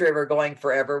history of her going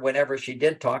forever whenever she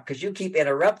did talk, because you keep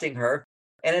interrupting her.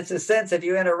 And it's a sense, if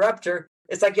you interrupt her,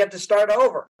 it's like you have to start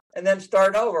over and then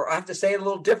start over. I have to say it a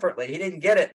little differently. He didn't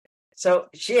get it. So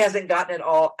she hasn't gotten it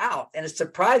all out. And it's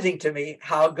surprising to me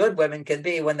how good women can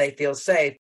be when they feel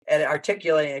safe and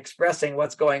articulating, expressing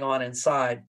what's going on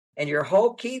inside. And your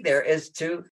whole key there is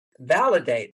to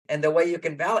validate. And the way you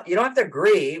can validate, you don't have to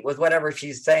agree with whatever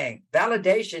she's saying.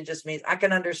 Validation just means I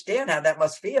can understand how that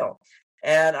must feel.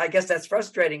 And I guess that's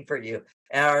frustrating for you,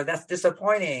 or that's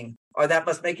disappointing, or that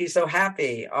must make you so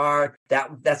happy, or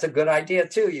that's a good idea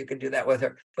too. You can do that with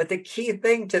her. But the key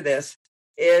thing to this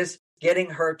is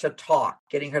getting her to talk,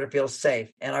 getting her to feel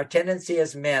safe. And our tendency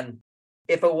as men,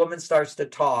 if a woman starts to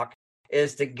talk,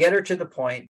 is to get her to the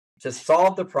point, to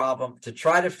solve the problem, to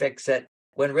try to fix it,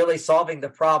 when really solving the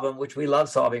problem, which we love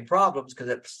solving problems because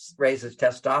it raises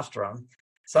testosterone,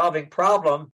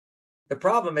 the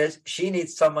problem is she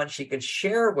needs someone she can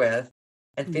share with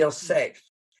and feel safe.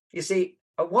 You see,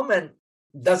 a woman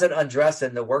doesn't undress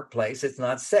in the workplace. It's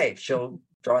not safe. She'll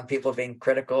draw on people being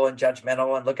critical and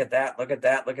judgmental and look at that, look at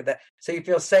that, look at that. So you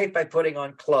feel safe by putting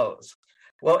on clothes.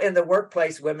 Well, in the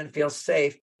workplace, women feel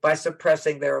safe by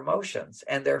suppressing their emotions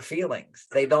and their feelings.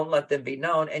 They don't let them be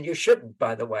known, and you shouldn't,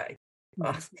 by the way.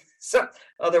 So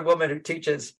other woman who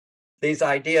teaches these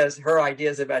ideas, her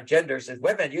ideas about gender, says,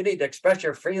 women, you need to express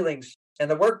your feelings in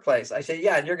the workplace. I say,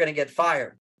 yeah, and you're going to get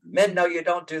fired. Men, no, you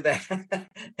don't do that.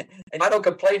 And I don't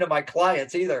complain to my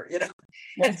clients either.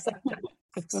 It's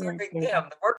serving them.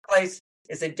 The workplace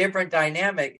is a different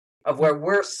dynamic of where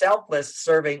we're selfless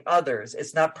serving others.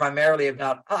 It's not primarily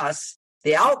about us.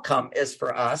 The outcome is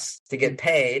for us to get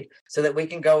paid so that we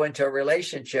can go into a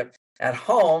relationship at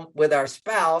home with our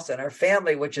spouse and our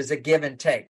family, which is a give and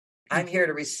take. I'm here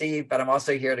to receive, but I'm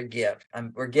also here to give.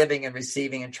 We're giving and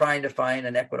receiving and trying to find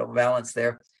an equitable balance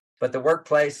there. But the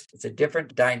workplace, it's a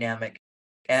different dynamic.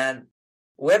 And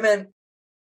women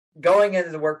going into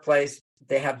the workplace,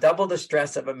 they have double the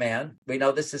stress of a man. We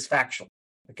know this is factual.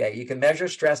 Okay, you can measure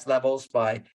stress levels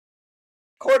by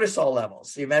cortisol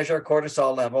levels. You measure a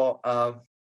cortisol level of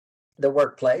the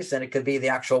workplace, and it could be the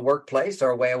actual workplace or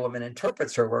a way a woman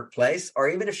interprets her workplace, or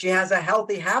even if she has a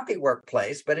healthy, happy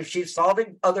workplace. But if she's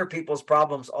solving other people's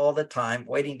problems all the time,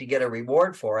 waiting to get a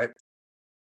reward for it,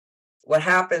 what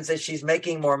happens is she's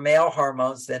making more male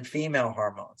hormones than female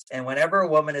hormones. And whenever a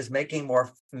woman is making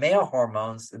more male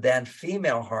hormones than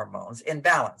female hormones in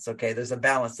balance, okay, there's a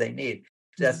balance they need.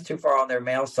 That's too far on their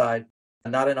male side,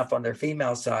 not enough on their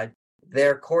female side,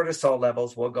 their cortisol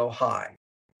levels will go high.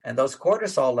 And those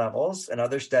cortisol levels, and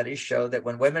other studies show that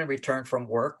when women return from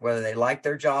work, whether they like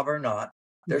their job or not,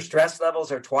 their stress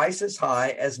levels are twice as high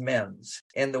as men's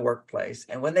in the workplace.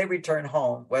 And when they return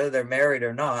home, whether they're married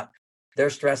or not, their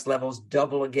stress levels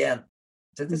double again.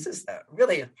 So this is a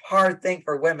really hard thing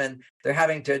for women. They're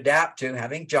having to adapt to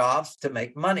having jobs to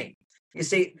make money. You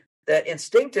see, the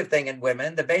instinctive thing in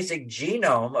women, the basic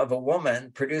genome of a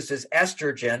woman produces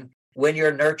estrogen when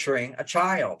you're nurturing a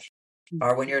child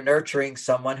or when you're nurturing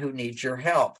someone who needs your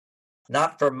help,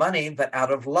 not for money, but out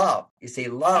of love. You see,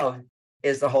 love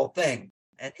is the whole thing.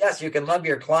 And yes, you can love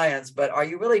your clients, but are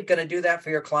you really going to do that for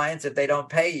your clients if they don't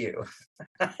pay you?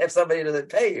 If somebody doesn't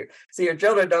pay you? See, your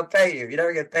children don't pay you. You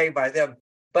never get paid by them,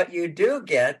 but you do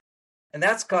get, and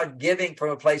that's called giving from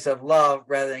a place of love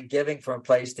rather than giving from a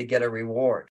place to get a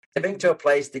reward. Giving to a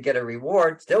place to get a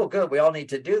reward, still good. We all need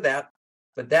to do that.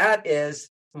 But that is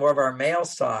more of our male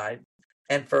side.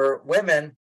 And for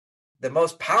women, the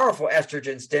most powerful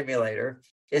estrogen stimulator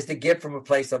is to give from a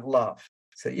place of love.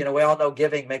 So, we all know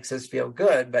giving makes us feel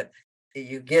good, but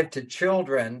you give to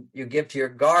children, you give to your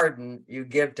garden, you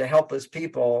give to helpless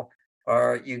people,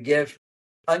 or you give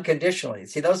unconditionally.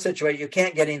 See, those situations, you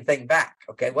can't get anything back.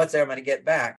 Okay, what's there I'm going to get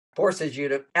back? Forces you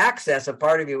to access a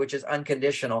part of you which is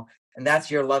unconditional, and that's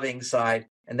your loving side,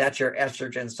 and that's your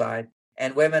estrogen side.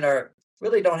 And women are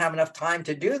really don't have enough time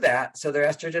to do that. So their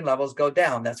estrogen levels go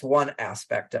down. That's one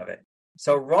aspect of it.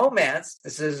 So romance,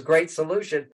 this is a great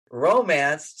solution.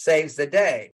 Romance saves the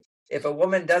day. If a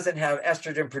woman doesn't have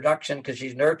estrogen production because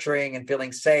she's nurturing and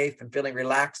feeling safe and feeling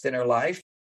relaxed in her life,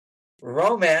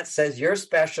 romance says, you're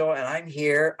special and I'm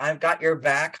here. I've got your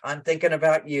back. I'm thinking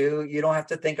about you. You don't have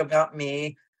to think about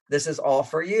me. This is all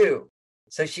for you.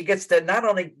 So she gets to not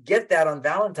only get that on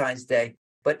Valentine's Day,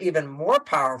 but even more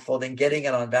powerful than getting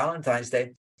it on Valentine's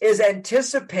Day is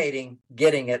anticipating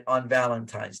getting it on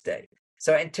Valentine's Day.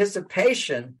 So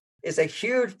anticipation is a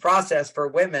huge process for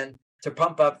women to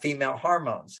pump up female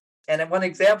hormones. And one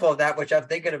example of that, which I'm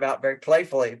thinking about very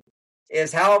playfully,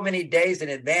 is how many days in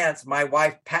advance my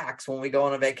wife packs when we go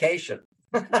on a vacation.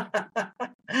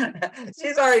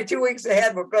 She's already 2 weeks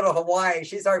ahead. We're going to Hawaii.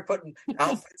 She's already putting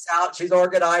outfits out. She's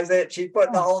organized it. She's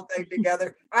putting the whole thing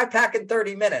together. I pack in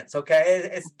 30 minutes. Okay.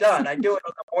 It's done. I do it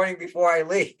on the morning before I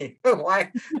leave.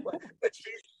 Why? But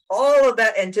all of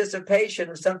that anticipation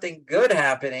of something good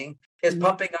happening is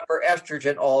pumping up her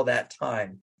estrogen all that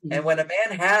time. And when a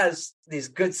man has these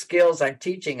good skills I'm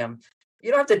teaching him, you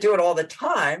don't have to do it all the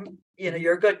time.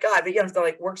 You're a good guy, but you don't have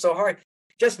to work so hard.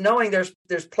 Just knowing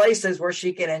there's places where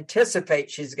she can anticipate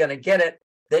she's going to get it,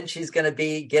 then she's going to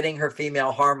be getting her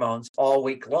female hormones all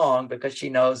week long because she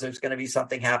knows there's going to be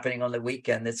something happening on the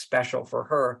weekend that's special for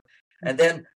her. And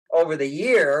then over the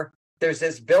year, there's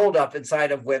this buildup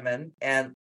inside of women,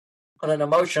 and on an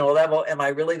emotional level, am I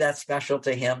really that special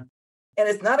to him? And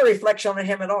it's not a reflection on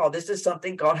him at all. This is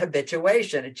something called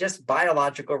habituation. It's just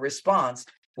biological response,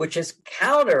 which is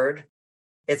countered.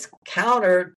 It's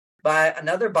countered by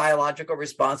another biological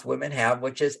response women have,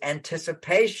 which is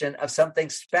anticipation of something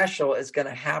special is going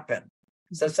to happen.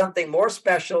 So something more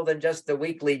special than just the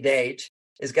weekly date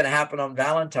is going to happen on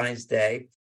Valentine's Day.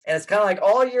 And it's kind of like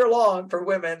all year long for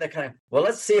women, they're kind of, well,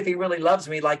 let's see if he really loves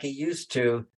me like he used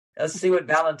to. Let's see what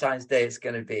Valentine's Day is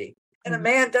going to be. And a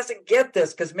man doesn't get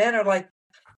this because men are like,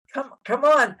 come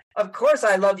on. Of course,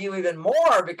 I love you even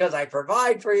more because I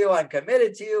provide for you. I'm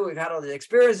committed to you. We've had all the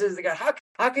experiences.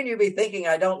 How can you be thinking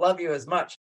I don't love you as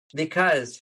much?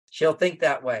 Because she'll think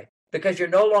that way. Because you're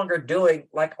no longer doing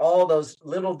like all those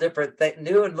little different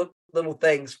new and little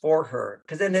things for her.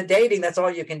 Because in the dating, that's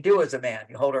all you can do as a man.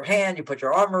 You hold her hand, you put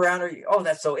your arm around her. Oh,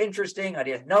 that's so interesting. I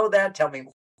didn't know that. Tell me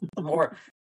more.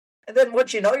 And then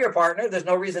once you know your partner, there's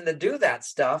no reason to do that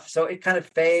stuff. So it kind of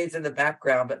fades in the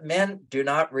background. But men do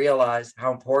not realize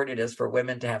how important it is for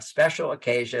women to have special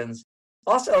occasions.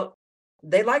 Also,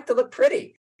 they like to look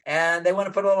pretty. And they want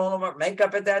to put a little more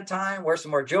makeup at that time, wear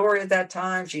some more jewelry at that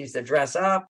time. She needs to dress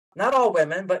up. Not all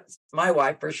women, but my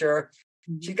wife for sure.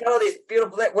 She's got all these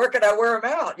beautiful things. Where can I wear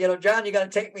them out? John, you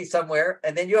got to take me somewhere.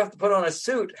 And then you have to put on a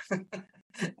suit.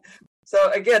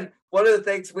 So again, one of the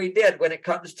things we did when it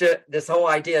comes to this whole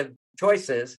idea of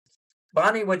choices,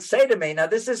 Bonnie would say to me, now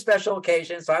this is a special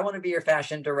occasion, so I want to be your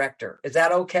fashion director. Is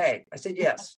that okay? I said,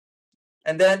 yes.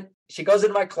 And then she goes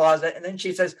into my closet and then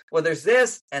she says, well, there's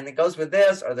this and it goes with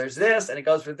this, or there's this and it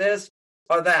goes with this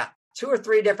or that. 2 or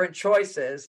 3 different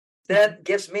choices that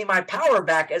gives me my power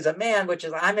back as a man, which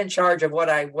is I'm in charge of what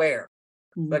I wear.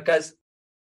 Because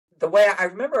the way I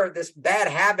remember this bad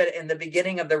habit in the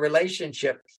beginning of the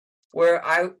relationship, where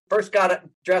I first got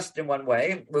dressed in one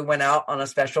way. We went out on a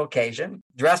special occasion,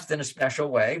 dressed in a special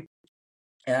way,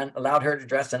 and allowed her to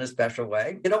dress in a special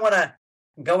way. You don't want to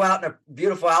go out in a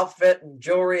beautiful outfit and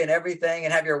jewelry and everything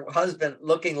and have your husband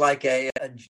looking like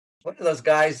one of those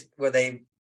guys where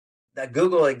a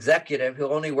Google executive who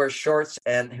only wears shorts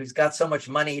and who's got so much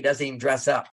money he doesn't even dress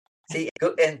up. See,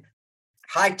 in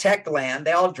high-tech land,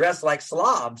 they all dress like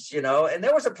slobs, And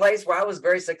there was a place where I was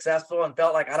very successful and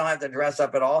felt like I don't have to dress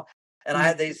up at all. And I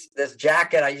had this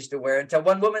jacket I used to wear until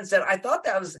one woman said, I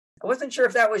wasn't sure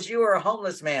if that was you or a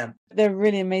homeless man. They're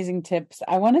really amazing tips.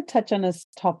 I want to touch on this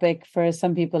topic for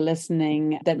some people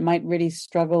listening that might really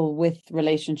struggle with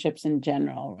relationships in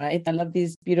general, right? I love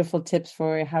these beautiful tips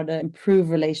for how to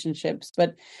improve relationships.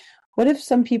 But what if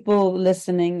some people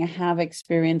listening have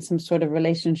experienced some sort of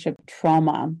relationship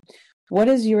trauma? What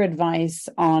is your advice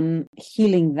on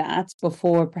healing that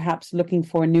before perhaps looking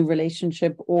for a new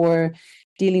relationship or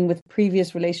dealing with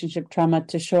previous relationship trauma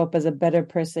to show up as a better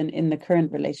person in the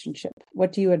current relationship?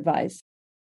 What do you advise?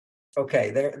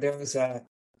 Okay, there's I've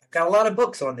got a lot of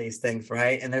books on these things,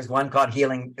 right? And there's one called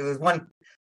Healing. It was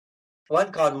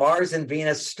one called Mars and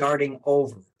Venus Starting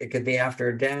Over. It could be after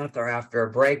a death or after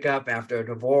a breakup, after a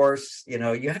divorce. You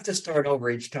have to start over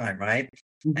each time, right?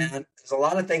 And there's a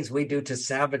lot of things we do to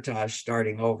sabotage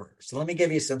starting over. So let me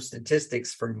give you some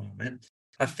statistics for a moment.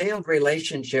 A failed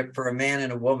relationship for a man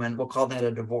and a woman, we'll call that a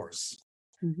divorce.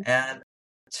 And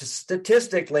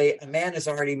statistically, a man is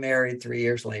already married 3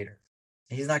 years later.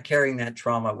 He's not carrying that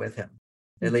trauma with him,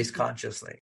 at least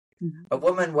consciously. A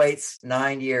woman waits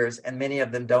 9 years, and many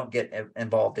of them don't get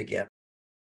involved again.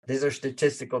 These are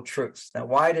statistical truths. Now,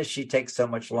 why does she take so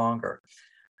much longer?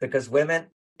 Because women,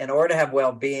 in order to have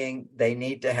well-being, they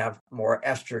need to have more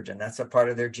estrogen. That's a part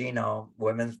of their genome.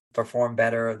 Women perform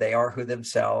better. They are who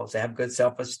themselves. They have good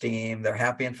self-esteem. They're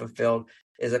happy and fulfilled,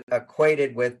 is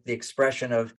equated with the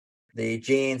expression of the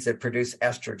genes that produce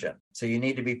estrogen. So you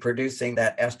need to be producing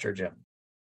that estrogen.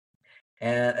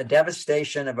 And a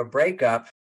devastation of a breakup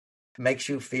makes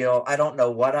you feel, I don't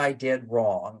know what I did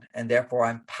wrong, and therefore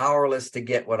I'm powerless to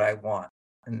get what I want.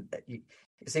 And you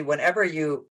see,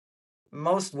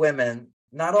 most women,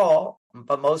 not all,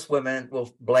 but most women will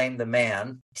blame the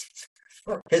man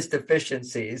for his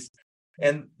deficiencies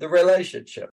in the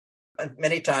relationship. And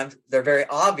many times they're very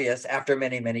obvious. After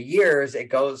many, many years, it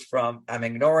goes from I'm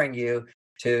ignoring you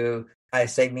to I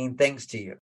say mean things to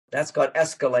you. That's called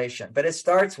escalation. But it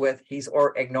starts with he's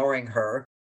ignoring her,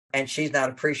 and she's not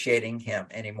appreciating him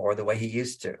anymore the way he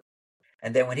used to.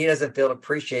 And then when he doesn't feel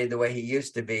appreciated the way he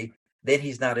used to be, then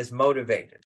he's not as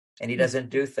motivated and he doesn't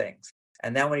do things.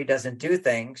 And then when he doesn't do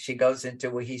things, she goes into,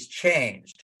 well, he's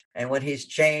changed. And when he's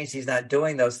changed, he's not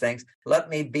doing those things. Let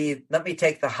me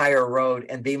take the higher road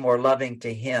and be more loving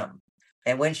to him.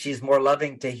 And when she's more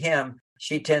loving to him,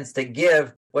 she tends to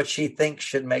give what she thinks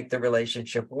should make the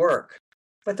relationship work.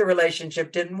 But the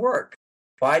relationship didn't work.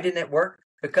 Why didn't it work?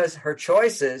 Because her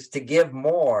choices to give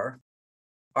more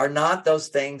are not those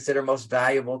things that are most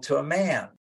valuable to a man.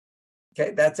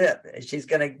 Okay, that's it. She's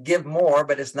going to give more,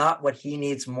 but it's not what he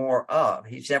needs more of.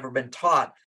 He's never been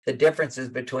taught the differences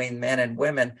between men and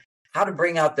women, how to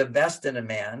bring out the best in a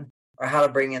man or how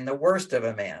to bring in the worst of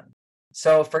a man.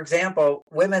 So, for example,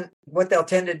 women, what they'll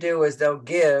tend to do is they'll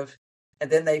give, and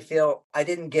then they feel, I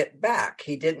didn't get back.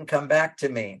 He didn't come back to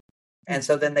me. And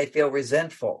so then they feel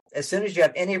resentful. As soon as you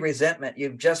have any resentment,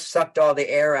 you've just sucked all the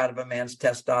air out of a man's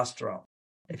testosterone.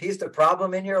 If he's the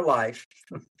problem in your life,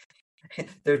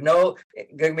 there's going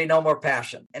to be no more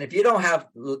passion. And if you don't have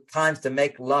times to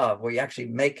make love, where you're actually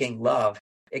making love,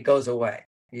 it goes away.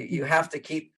 You have to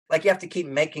keep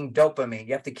making dopamine.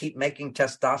 You have to keep making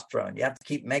testosterone. You have to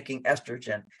keep making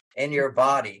estrogen in your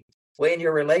body. Well, in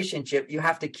your relationship, you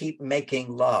have to keep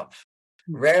making love.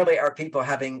 Rarely are people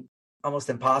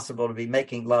almost impossible to be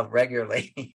making love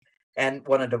regularly and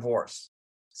want a divorce.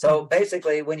 So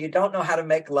basically, when you don't know how to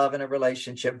make love in a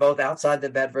relationship, both outside the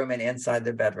bedroom and inside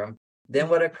the bedroom, then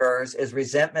what occurs is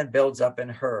resentment builds up in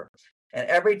her. And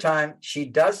every time she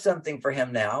does something for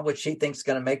him now, which she thinks is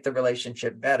going to make the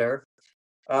relationship better,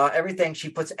 everything she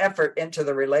puts effort into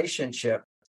the relationship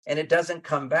and it doesn't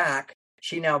come back,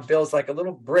 she now builds like a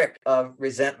little brick of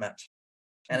resentment.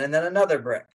 And then another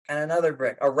brick and another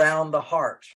brick around the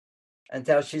heart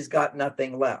until she's got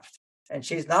nothing left. And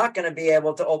she's not going to be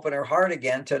able to open her heart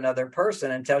again to another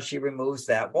person until she removes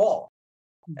that wall.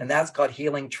 And that's called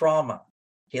healing trauma,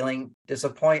 healing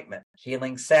disappointment,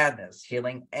 healing sadness,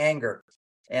 healing anger.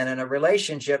 And in a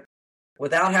relationship,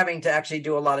 without having to actually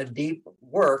do a lot of deep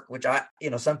work, which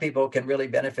some people can really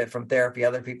benefit from therapy,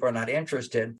 other people are not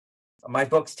interested. My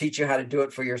books teach you how to do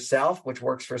it for yourself, which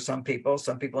works for some people.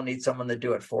 Some people need someone to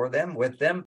do it for them, with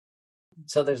them.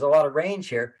 So there's a lot of range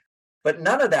here. But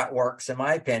none of that works, in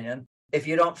my opinion, if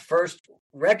you don't first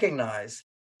recognize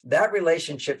that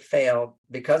relationship failed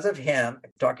because of him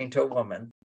talking to a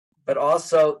woman, but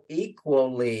also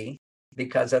equally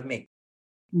because of me.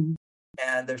 Mm-hmm.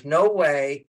 And there's no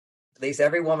way, at least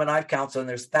every woman I've counseled, and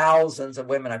there's thousands of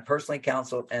women I've personally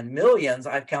counseled and millions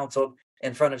I've counseled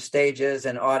in front of stages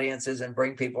and audiences and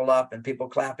bring people up and people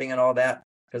clapping and all that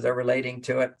because they're relating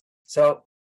to it. So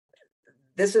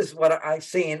this is what I've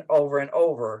seen over and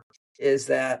over, is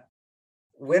that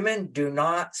women do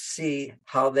not see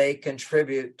how they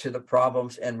contribute to the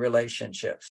problems in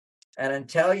relationships. And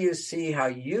until you see how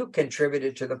you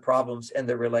contributed to the problems in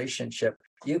the relationship,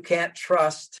 you can't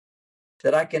trust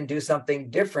that I can do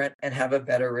something different and have a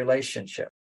better relationship.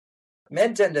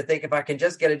 Men tend to think if I can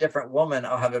just get a different woman,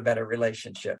 I'll have a better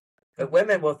relationship. But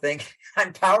women will think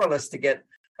I'm powerless to get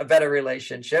a better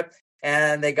relationship.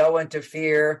 And they go into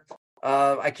fear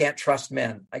of, I can't trust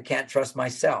men. I can't trust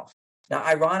myself. Now,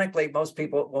 ironically, most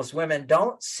women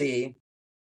don't see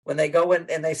when they go in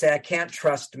and they say, I can't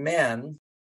trust men,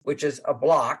 which is a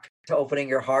block to opening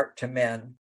your heart to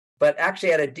men. But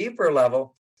actually, at a deeper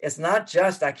level, it's not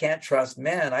just I can't trust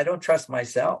men. I don't trust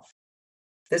myself.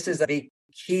 This is a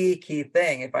key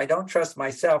thing. If I don't trust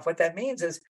myself, what that means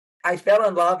is I fell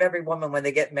in love. Every woman, when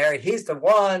they get married, he's the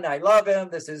one. I love him.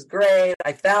 This is great.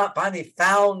 I finally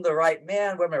found the right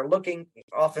man. Women are looking,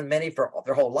 often many for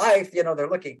their whole life. They're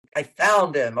looking, I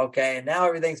found him. Okay. And now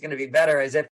everything's going to be better,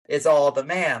 as if it's all the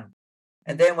man.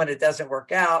 And then when it doesn't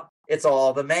work out, it's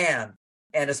all the man.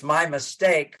 And it's my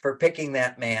mistake for picking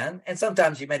that man. And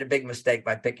sometimes you made a big mistake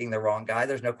by picking the wrong guy.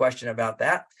 There's no question about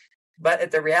that. But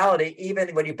at the reality,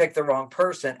 even when you pick the wrong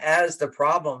person, as the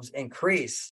problems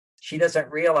increase, she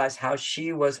doesn't realize how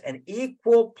she was an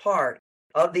equal part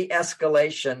of the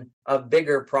escalation of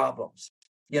bigger problems.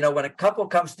 When a couple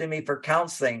comes to me for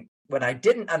counseling, when I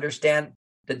didn't understand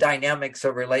the dynamics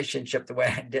of relationship the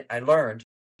way I learned,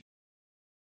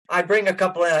 I bring a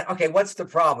couple in. Okay, what's the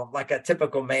problem? Like a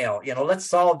typical male, let's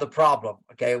solve the problem.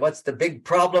 Okay, what's the big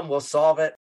problem? We'll solve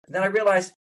it. And then I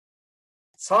realized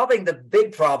solving the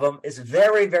big problem is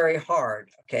very, very hard.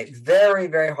 Okay, very,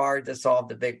 very hard to solve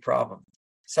the big problem.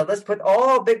 So let's put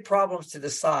all big problems to the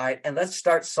side and let's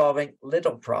start solving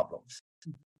little problems.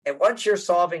 And once you're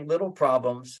solving little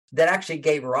problems that actually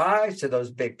gave rise to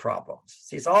those big problems.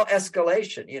 See, it's all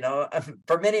escalation.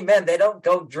 For many men, they don't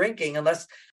go drinking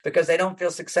because they don't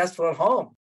feel successful at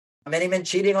home. Many men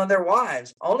cheating on their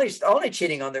wives, only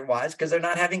cheating on their wives because they're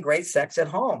not having great sex at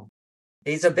home.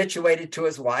 He's habituated to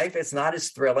his wife. It's not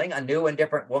as thrilling. A new and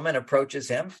different woman approaches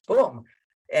him. Boom.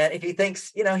 And if he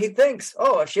thinks,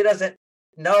 oh, if she doesn't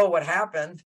know what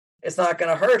happened, it's not going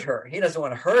to hurt her. He doesn't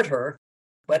want to hurt her,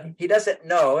 but he doesn't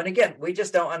know. And again, we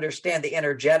just don't understand the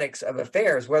energetics of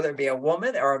affairs, whether it be a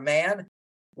woman or a man.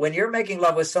 When you're making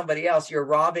love with somebody else, you're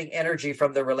robbing energy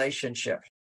from the relationship.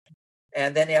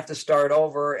 And then you have to start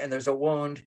over and there's a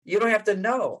wound. You don't have to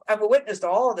know. I've witnessed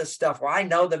all of this stuff where I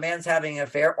know the man's having an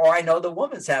affair or I know the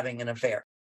woman's having an affair.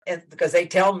 And because they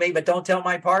tell me, but don't tell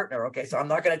my partner. Okay, so I'm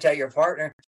not going to tell your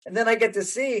partner. And then I get to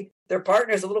see their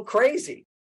partner's a little crazy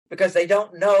because they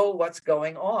don't know what's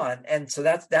going on. And so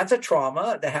that's a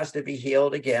trauma that has to be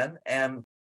healed again. And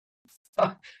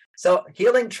so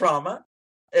healing trauma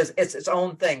is its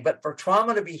own thing. But for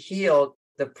trauma to be healed,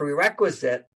 the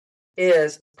prerequisite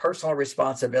is personal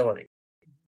responsibility.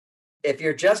 If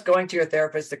you're just going to your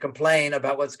therapist to complain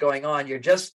about what's going on, you're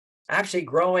just actually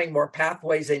growing more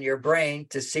pathways in your brain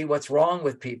to see what's wrong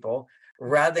with people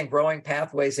rather than growing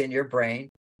pathways in your brain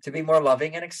to be more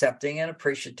loving and accepting and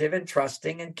appreciative and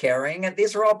trusting and caring. And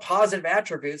these are all positive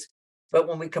attributes. But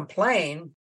when we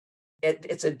complain,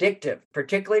 it's addictive,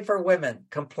 particularly for women.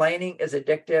 Complaining is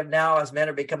addictive. Now, as men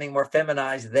are becoming more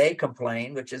feminized, they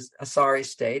complain, which is a sorry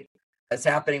state. That's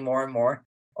happening more and more.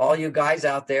 All you guys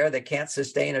out there that can't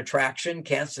sustain attraction,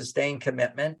 can't sustain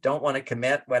commitment, don't want to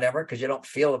commit, whatever, because you don't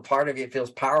feel a part of you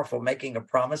feels powerful, making a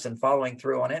promise and following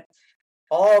through on it.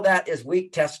 All that is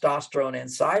weak testosterone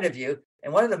inside of you.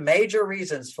 And one of the major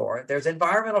reasons for it, there's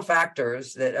environmental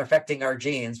factors that are affecting our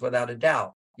genes without a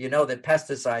doubt. You know that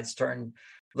pesticides turn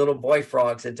little boy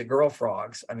frogs into girl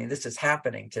frogs. I mean, this is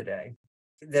happening today.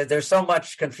 There's so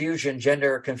much confusion,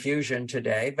 gender confusion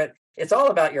today, but it's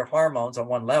all about your hormones on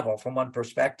one level, from one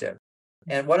perspective.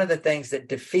 And one of the things that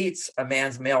defeats a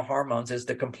man's male hormones is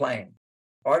to complain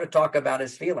or to talk about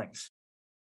his feelings.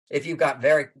 If you've got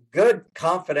very good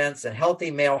confidence and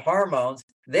healthy male hormones,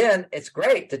 then it's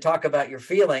great to talk about your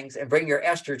feelings and bring your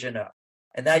estrogen up.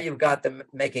 And now you've got the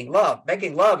making love.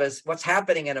 Making love is what's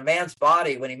happening in a man's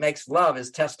body when he makes love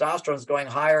is testosterone is going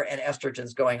higher and estrogen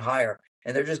is going higher.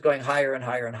 And they're just going higher and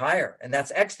higher and higher. And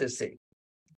that's ecstasy.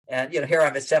 And, here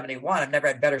I'm at 71. I've never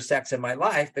had better sex in my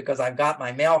life because I've got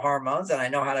my male hormones and I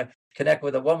know how to connect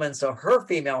with a woman. So her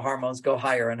female hormones go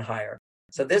higher and higher.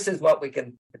 So this is what we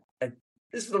can,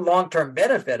 this is the long-term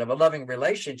benefit of a loving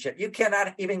relationship. You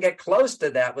cannot even get close to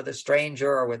that with a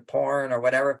stranger or with porn or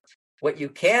whatever. What you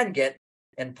can get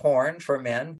in porn for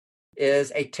men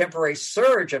is a temporary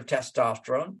surge of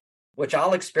testosterone, which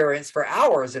I'll experience for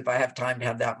hours if I have time to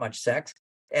have that much sex.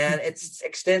 And it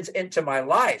extends into my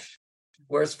life.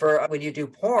 Whereas for when you do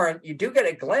porn, you do get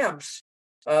a glimpse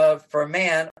of, for a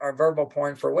man, or verbal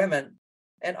porn for women.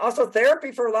 And also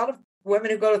therapy for a lot of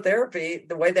women who go to therapy,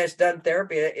 the way that's done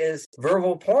therapy is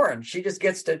verbal porn. She just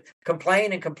gets to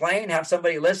complain and complain, have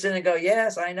somebody listen and go,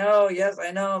 yes, I know,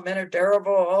 men are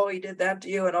terrible. Oh, he did that to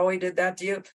you. And oh, he did that to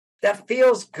you. That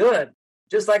feels good.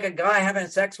 Just like a guy having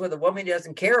sex with a woman he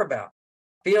doesn't care about.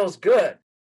 Feels good.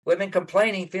 Women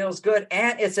complaining feels good,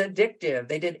 and it's addictive.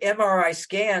 They did MRI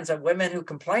scans of women who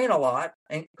complain a lot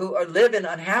and who live in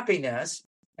unhappiness,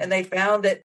 and they found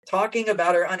that talking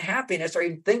about her unhappiness or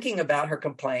even thinking about her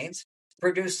complaints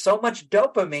produced so much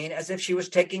dopamine as if she was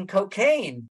taking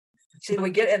cocaine. See,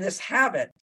 we get in this habit.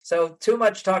 So too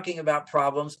much talking about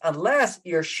problems, unless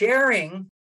you're sharing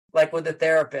like with the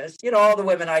therapist, all the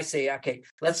women I see, okay,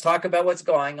 let's talk about what's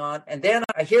going on. And then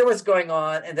I hear what's going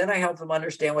on, and then I help them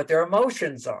understand what their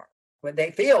emotions are. When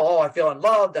they feel, I feel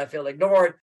unloved, I feel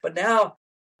ignored. But now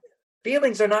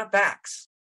feelings are not facts.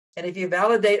 And if you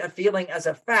validate a feeling as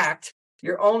a fact,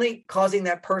 you're only causing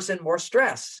that person more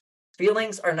stress.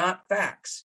 Feelings are not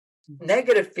facts.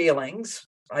 Negative feelings,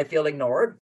 I feel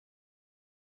ignored.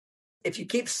 If you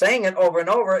keep saying it over and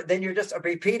over, then you're just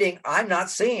repeating, I'm not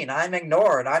seen, I'm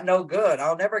ignored, I'm no good,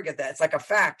 I'll never get that. It's like a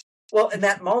fact. Well, in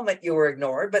that moment you were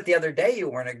ignored, but the other day you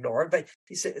weren't ignored. But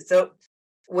so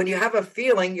when you have a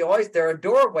feeling, they're a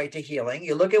doorway to healing.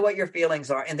 You look at what your feelings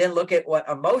are and then look at what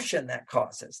emotion that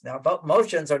causes. Now,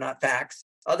 emotions are not facts,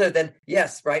 other than,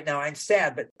 yes, right now I'm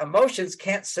sad, but emotions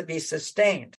can't be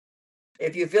sustained.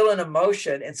 If you feel an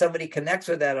emotion and somebody connects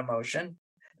with that emotion,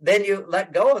 then you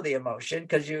let go of the emotion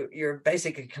because you're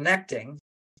basically connecting,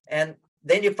 and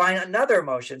then you find another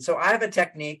emotion. So I have a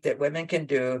technique that women can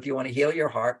do if you want to heal your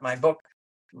heart. My book,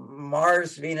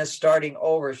 Mars, Venus, Starting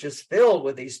Over, is just filled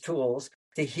with these tools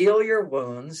to heal your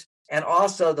wounds, and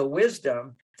also the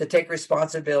wisdom to take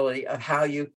responsibility of how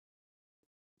you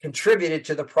contributed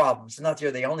to the problems. Not that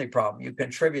you're the only problem, you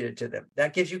contributed to them.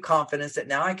 That gives you confidence that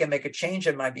now I can make a change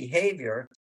in my behavior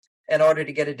in order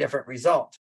to get a different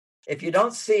result. If you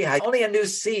don't see how only a new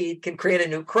seed can create a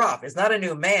new crop, it's not a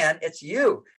new man, it's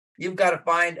you. You've got to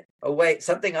find a way,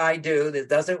 something I do that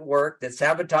doesn't work, that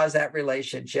sabotages that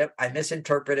relationship. I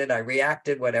misinterpreted, I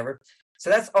reacted, whatever. So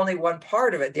that's only one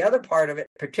part of it. The other part of it,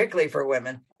 particularly for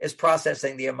women, is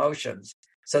processing the emotions.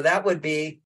 So that would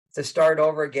be to start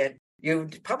over again. You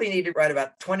probably need to write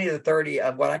about 20 to 30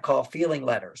 of what I call feeling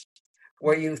letters,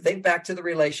 where you think back to the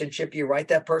relationship, you write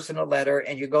that person a letter,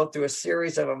 and you go through a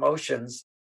series of emotions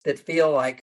that feel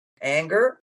like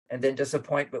anger, and then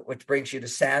disappointment, which brings you to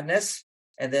sadness.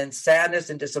 And then sadness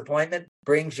and disappointment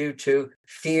brings you to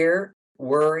fear,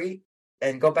 worry,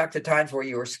 and go back to times where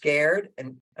you were scared.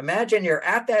 And imagine you're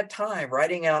at that time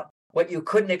writing out what you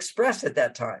couldn't express at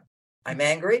that time. I'm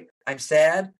angry, I'm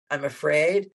sad, I'm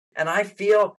afraid, and I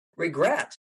feel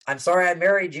regret. I'm sorry I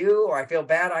married you, or I feel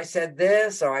bad I said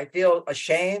this, or I feel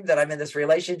ashamed that I'm in this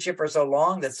relationship for so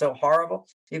long that's so horrible.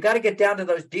 You've got to get down to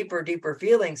those deeper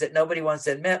feelings that nobody wants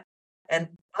to admit. And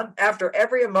after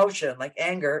every emotion, like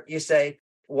anger, you say,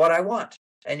 what I want.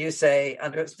 And you say,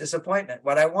 under disappointment,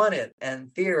 what I wanted.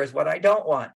 And fear is what I don't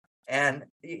want. And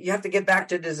you have to get back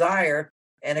to desire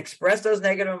and express those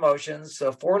negative emotions.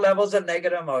 So 4 levels of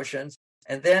negative emotions,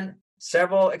 and then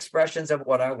several expressions of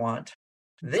what I want.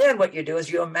 Then what you do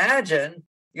is you imagine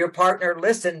your partner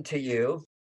listened to you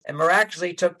and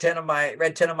miraculously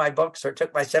read 10 of my books or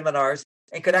took my seminars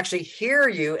and could actually hear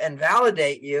you and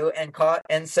validate you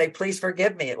and say, please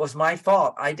forgive me. It was my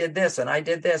fault. I did this and I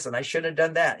did this and I shouldn't have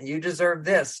done that. And you deserve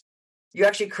this. You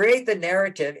actually create the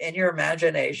narrative in your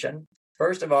imagination.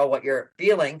 First of all, what you're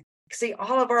feeling. See,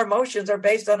 all of our emotions are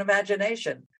based on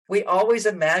imagination. We always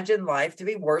imagine life to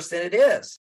be worse than it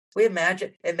is. We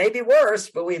imagine it may be worse,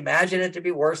 but we imagine it to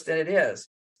be worse than it is.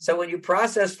 So when you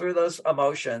process through those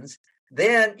emotions,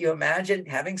 then you imagine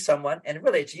having someone, and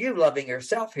really it's you loving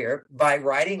yourself here by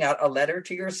writing out a letter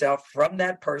to yourself from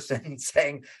that person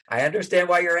saying, I understand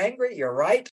why you're angry. You're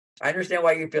right. I understand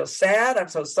why you feel sad. I'm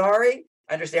so sorry.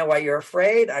 I understand why you're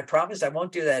afraid. I promise I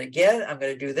won't do that again. I'm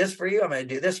going to do this for you. I'm going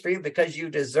to do this for you because you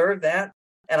deserve that.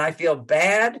 And I feel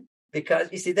bad. Because,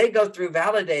 you see, they go through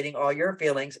validating all your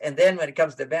feelings. And then when it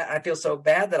comes to bad, I feel so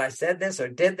bad that I said this or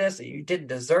did this, or you didn't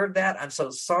deserve that. I'm so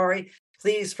sorry.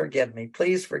 Please forgive me.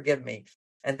 Please forgive me.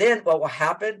 And then what will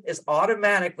happen is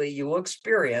automatically you will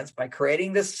experience, by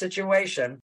creating this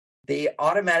situation, the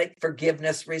automatic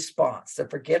forgiveness response. The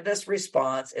forgiveness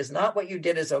response is not what you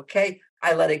did is okay.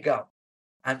 I let it go.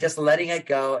 I'm just letting it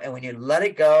go. And when you let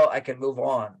it go, I can move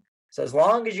on. So as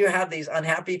long as you have these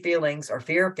unhappy feelings or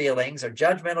fear feelings or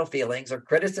judgmental feelings or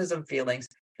criticism feelings,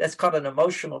 that's called an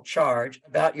emotional charge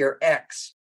about your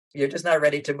ex. You're just not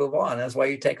ready to move on. That's why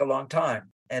you take a long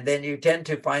time. And then you tend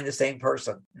to find the same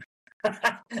person.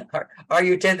 or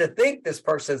you tend to think this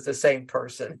person's the same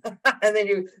person. And then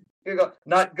you go,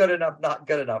 not good enough, not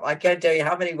good enough. I can't tell you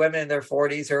how many women in their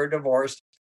 40s who are divorced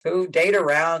who date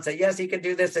around, say, yes, he can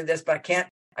do this and this, but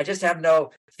I just have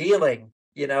no feeling.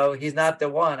 He's not the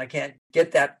one. I can't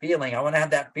get that feeling. I want to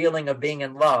have that feeling of being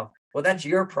in love. Well, that's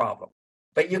your problem.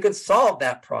 But you can solve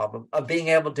that problem of being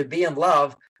able to be in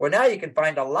love, where now you can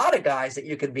find a lot of guys that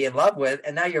you can be in love with.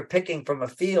 And now you're picking from a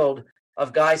field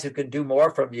of guys who can do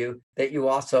more from you that you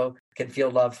also can feel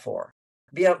love for.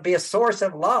 Be a source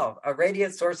of love, a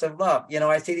radiant source of love.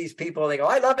 I see these people, they go,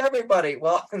 I love everybody.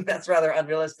 Well, that's rather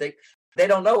unrealistic. They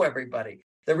don't know everybody.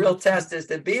 The real test is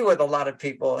to be with a lot of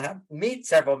people, meet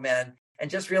several men, and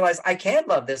just realize I can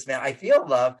love this man. I feel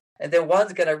love. And then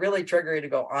one's going to really trigger you to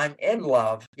go, I'm in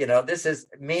love. This is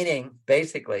meaning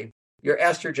basically your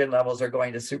estrogen levels are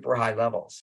going to super high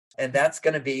levels. And that's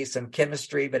going to be some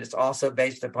chemistry, but it's also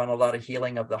based upon a lot of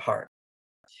healing of the heart.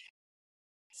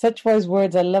 Such wise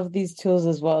words. I love these tools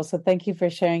as well. So thank you for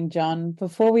sharing, John.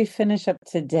 Before we finish up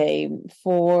today,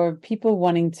 for people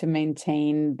wanting to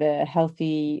maintain the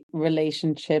healthy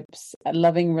relationships, a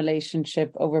loving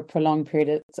relationship over prolonged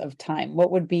periods of time,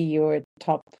 what would be your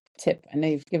top tip? I know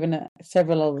you've given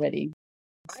several already.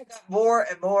 I got more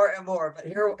and more and more, but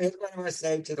here's what I'm going to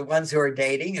say to the ones who are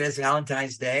dating. It is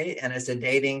Valentine's Day and it's a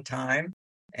dating time.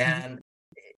 And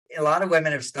a lot of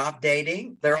women have stopped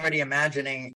dating. They're already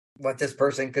imagining what this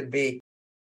person could be.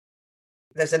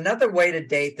 There's another way to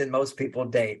date than most people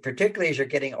date, particularly as you're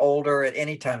getting older. At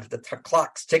any time, if the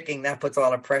clock's ticking, that puts a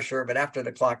lot of pressure. But after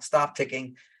the clock stopped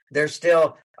ticking, there's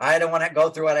still, I don't want to go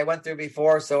through what I went through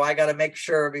before, so I got to make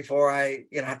sure before I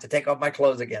have to take off my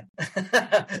clothes again.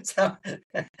 So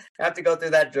I have to go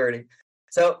through that journey.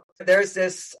 So there's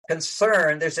this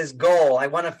concern, there's this goal. I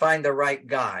want to find the right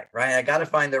guy, right? I got to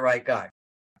find the right guy.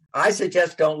 I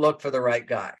suggest don't look for the right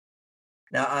guy.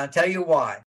 Now, I'll tell you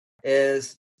why,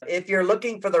 is if you're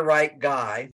looking for the right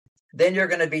guy, then you're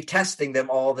going to be testing them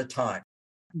all the time.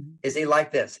 Is he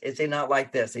like this? Is he not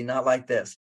like this? Is he not like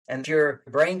this? And your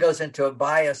brain goes into a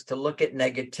bias to look at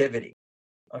negativity.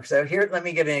 So here, let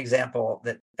me give you an example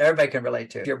that everybody can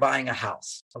relate to. If you're buying a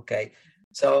house, okay?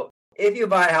 So if you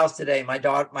buy a house today,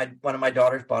 one of my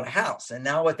daughters bought a house. And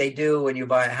now what they do when you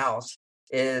buy a house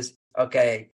is,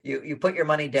 okay, you put your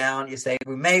money down, you say,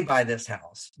 we may buy this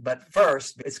house, but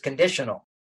first it's conditional.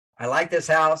 I like this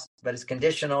house, but it's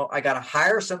conditional. I got to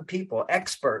hire some people,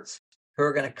 experts, who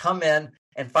are going to come in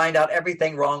and find out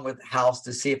everything wrong with the house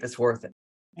to see if it's worth it.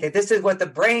 Okay, this is what the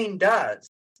brain does.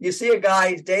 You see a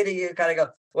guy, he's dating you, kind of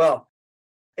go, well,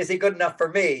 is he good enough for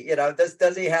me?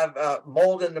 Does he have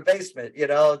mold in the basement?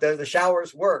 Does the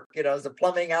showers work? Is the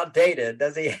plumbing outdated?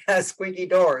 Does he have squeaky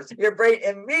doors? Your brain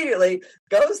immediately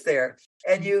goes there,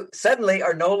 and you suddenly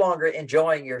are no longer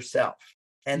enjoying yourself.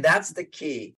 And that's the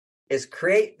key, is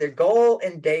create the goal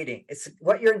in dating. It's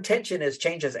what your intention is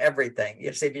changes everything.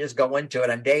 If you just go into it,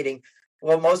 I'm dating.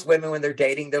 Well, most women, when they're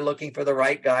dating, they're looking for the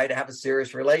right guy to have a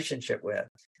serious relationship with.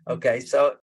 Okay,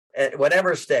 so at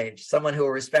whatever stage, someone who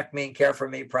will respect me and care for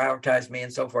me, prioritize me,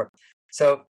 and so forth.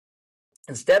 So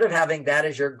instead of having that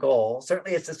as your goal,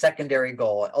 certainly it's a secondary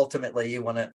goal. Ultimately, you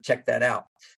want to check that out.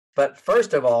 But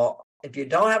first of all, if you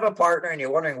don't have a partner and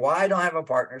you're wondering why I don't have a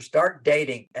partner, start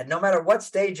dating. And no matter what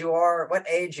stage you are, what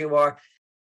age you are,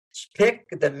 pick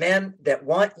the men that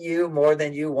want you more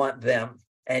than you want them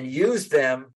and use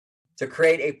them to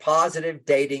create a positive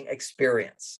dating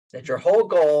experience. That your whole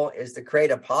goal is to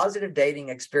create a positive dating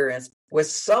experience with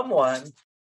someone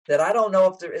that I don't know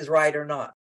if there is right or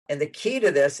not. And the key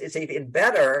to this is even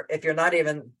better if you're not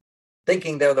even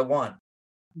thinking they're the one.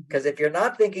 Because if you're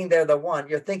not thinking they're the one,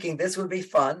 you're thinking this would be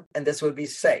fun and this would be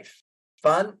safe.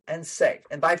 Fun and safe.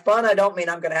 And by fun, I don't mean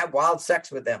I'm going to have wild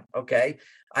sex with them, okay?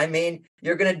 I mean,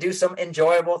 you're going to do some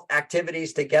enjoyable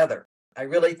activities together. I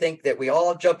really think that we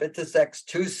all jump into sex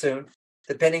too soon,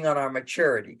 depending on our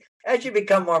maturity. As you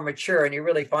become more mature and you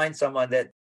really find someone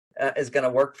that is going to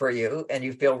work for you and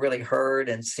you feel really heard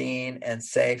and seen and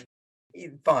safe,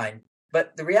 fine.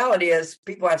 But the reality is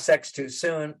people have sex too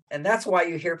soon. And that's why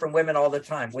you hear from women all the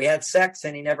time. We had sex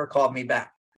and he never called me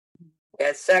back. We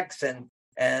had sex and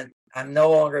I'm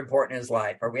no longer important in his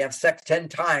life. Or we have sex 10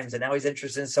 times and now he's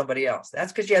interested in somebody else.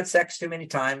 That's because you had sex too many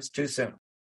times too soon.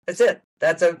 That's it.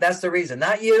 That's the reason.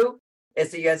 Not you.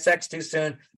 It's that you had sex too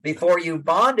soon before you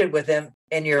bonded with him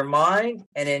in your mind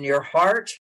and in your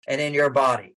heart and in your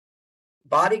body.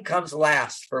 Body comes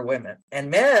last for women. And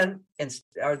men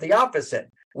are the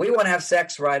opposite. We want to have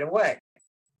sex right away.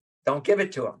 Don't give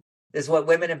it to them. This is what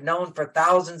women have known for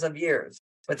thousands of years.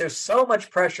 But there's so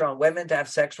much pressure on women to have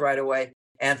sex right away.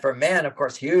 And for men, of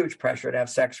course, huge pressure to have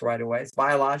sex right away. It's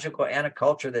biological and a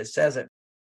culture that says it.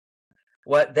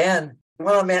 What then? You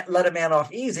want to let a man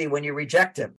off easy when you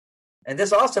reject him. And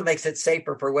this also makes it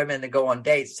safer for women to go on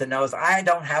dates, to know I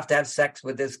don't have to have sex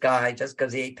with this guy just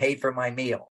because he paid for my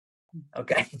meal.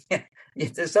 Okay?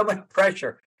 There's so much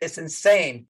pressure. It's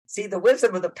insane. See, the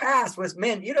wisdom of the past was,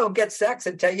 men, you don't get sex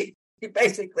until you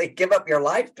basically give up your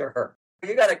life to her.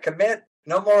 You got to commit.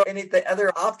 No more anything,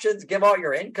 other options. Give all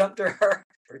your income to her.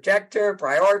 Protect her.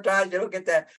 Prioritize. You don't get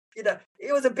that.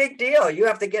 It was a big deal. You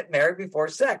have to get married before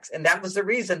sex. And that was the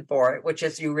reason for it, which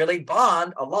is you really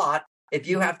bond a lot if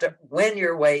you have to win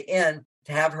your way in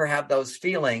to have her have those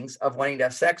feelings of wanting to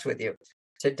have sex with you.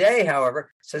 Today, however,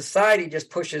 society just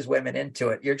pushes women into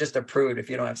it. You're just a prude if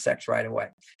you don't have sex right away.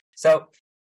 So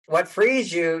what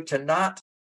frees you to not,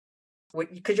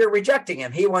 because you're rejecting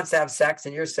him. He wants to have sex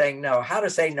and you're saying no. How to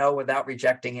say no without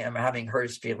rejecting him or having hurt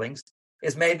his feelings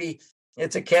is maybe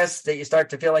it's a kiss that you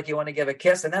start to feel like you want to give a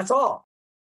kiss, and that's all.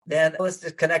 Then let's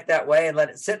just connect that way and let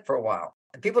it sit for a while.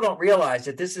 And people don't realize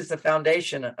that this is the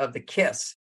foundation of the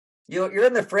kiss. You're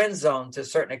in the friend zone to a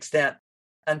certain extent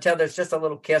until there's just a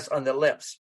little kiss on the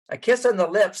lips. A kiss on the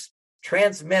lips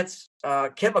transmits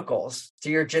chemicals to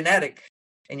your genetic,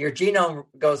 and your genome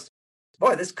goes,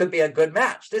 boy, this could be a good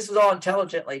match. This is all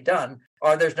intelligently done,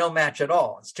 or there's no match at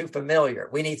all. It's too familiar.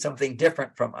 We need something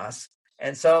different from us.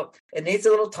 And so it needs a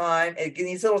little time. It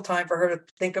needs a little time for her to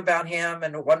think about him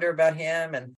and wonder about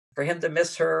him and for him to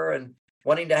miss her and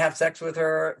wanting to have sex with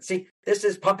her. See, this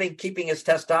is keeping his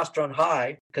testosterone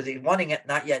high because he's wanting it,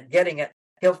 not yet getting it.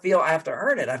 He'll feel, I have to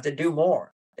earn it. I have to do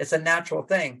more. It's a natural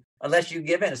thing unless you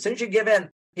give in. As soon as you give in,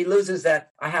 he loses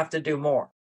that I have to do more.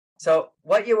 So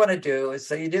what you want to do is,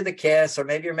 so you do the kiss, or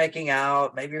maybe you're making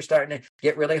out, maybe you're starting to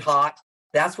get really hot.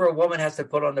 That's where a woman has to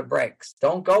put on the brakes.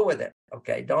 Don't go with it.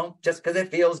 Okay. Don't, just because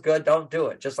it feels good, don't do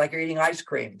it. Just like you're eating ice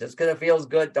cream. Just because it feels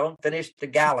good, don't finish the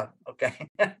gallon. Okay.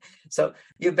 So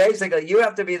you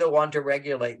have to be the one to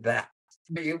regulate that.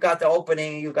 You've got the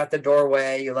opening, you've got the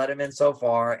doorway, you let him in so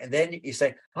far. And then you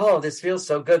say, oh, this feels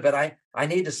so good, but I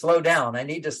need to slow down. I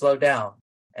need to slow down.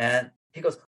 And he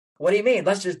goes, what do you mean?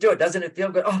 Let's just do it. Doesn't it feel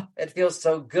good? Oh, it feels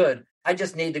so good. I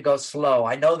just need to go slow.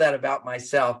 I know that about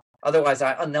myself. Otherwise,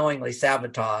 I unknowingly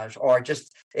sabotage, or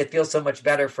just it feels so much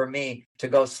better for me to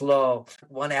go slow,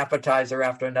 one appetizer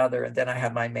after another, and then I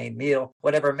have my main meal,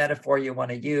 whatever metaphor you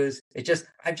want to use.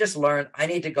 I've just learned I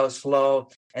need to go slow,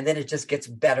 and then it just gets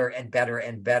better and better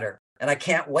and better. And I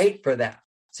can't wait for that.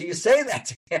 So you say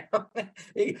that to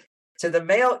him. To the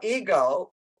male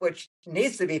ego, which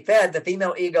needs to be fed, the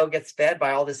female ego gets fed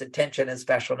by all this attention and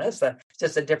specialness. It's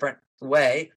just a different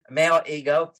way. Male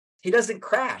ego, he doesn't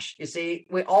crash. You see,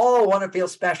 we all want to feel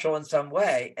special in some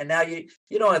way. And now you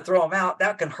don't want to throw him out.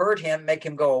 That can hurt him, make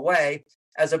him go away,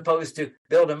 as opposed to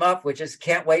build him up, which is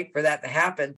can't wait for that to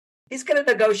happen. He's going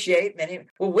to negotiate. And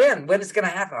we'll win. When it's going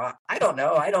to happen, I don't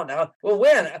know. We'll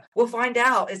win. We'll find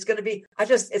out. It's going to be,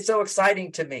 it's so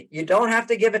exciting to me. You don't have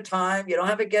to give a time. You don't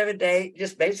have to give a date.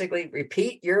 Just basically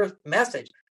repeat your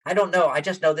message. I don't know. I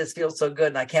just know this feels so good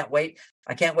and I can't wait.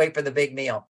 I can't wait for the big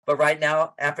meal. But right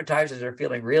now, appetizers are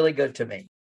feeling really good to me.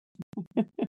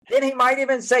 Then he might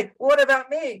even say, what about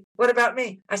me? What about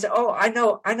me? I said, oh, I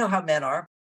know how men are.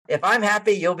 If I'm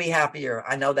happy, you'll be happier.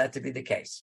 I know that to be the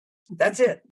case. That's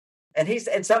it.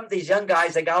 And some of these young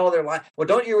guys, they got all their life. Well,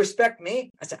 don't you respect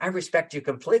me? I said, I respect you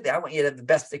completely. I want you to have the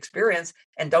best experience.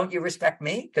 And don't you respect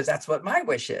me? Because that's what my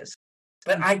wish is.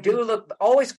 But I do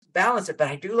always balance it. But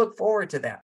I do look forward to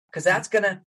that because that's going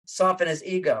to soften his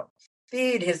ego.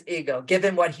 Feed his ego, give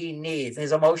him what he needs,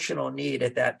 his emotional need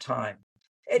at that time.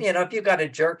 And, if you've got a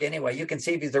jerk anyway, you can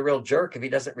see if he's a real jerk if he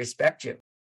doesn't respect you.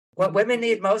 What women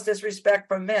need most is respect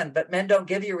from men, but men don't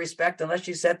give you respect unless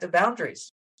you set the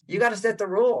boundaries. You got to set the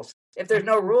rules. If there's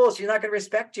no rules, you're not going to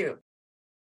respect you.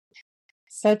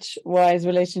 Such wise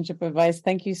relationship advice.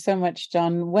 Thank you so much,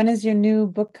 John. When is your new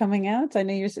book coming out? I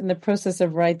know you're in the process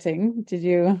of writing. Do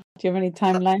you have any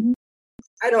timeline?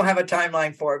 I don't have a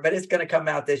timeline for it, but it's going to come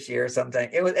out this year or something.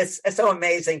 It's so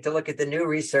amazing to look at the new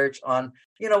research on,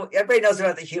 everybody knows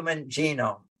about the human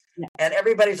genome. Yeah. And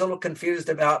everybody's a little confused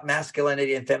about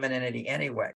masculinity and femininity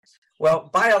anyway. Well,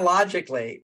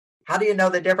 biologically, how do you know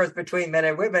the difference between men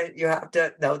and women? You have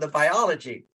to know the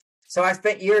biology. So I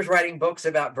spent years writing books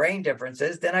about brain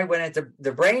differences. Then I went into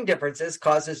the brain differences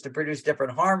cause us to produce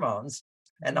different hormones.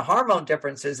 And the hormone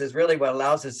differences is really what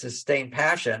allows us to sustain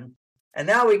passion. And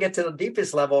now we get to the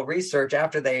deepest level of research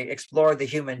after they explore the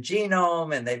human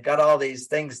genome, and they've got all these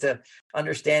things to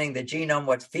understanding the genome,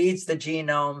 what feeds the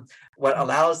genome, what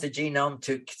allows the genome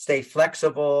to stay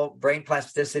flexible, brain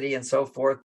plasticity, and so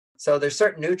forth. So there's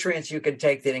certain nutrients you can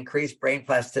take that increase brain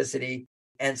plasticity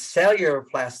and cellular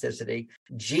plasticity,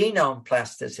 genome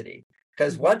plasticity.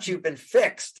 Because once you've been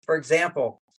fixed, for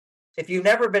example, if you've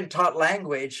never been taught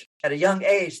language at a young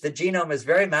age, the genome is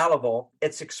very malleable.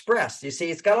 It's expressed. You see,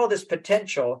 it's got all this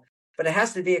potential, but it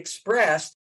has to be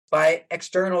expressed by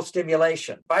external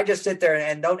stimulation. If I just sit there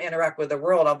and don't interact with the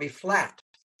world, I'll be flat.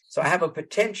 So I have a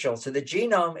potential. So the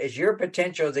genome is your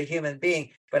potential as a human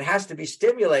being, but it has to be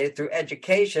stimulated through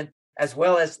education as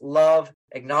well as love,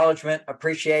 acknowledgement,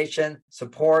 appreciation,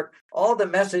 support, all the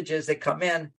messages that come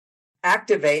in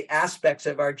activate aspects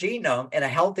of our genome in a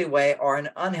healthy way or an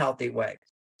unhealthy way.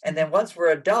 And then once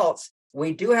we're adults,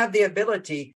 we do have the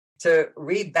ability to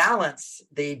rebalance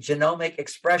the genomic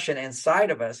expression inside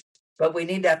of us, but we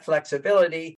need that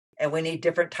flexibility and we need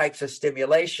different types of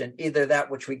stimulation, either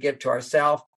that which we give to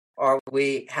ourselves or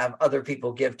we have other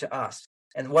people give to us.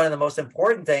 And one of the most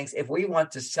important things, if we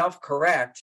want to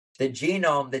self-correct the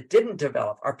genome that didn't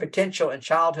develop, our potential in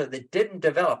childhood that didn't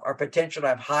develop, our potential to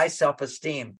have high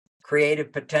self-esteem,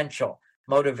 creative potential,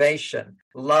 motivation,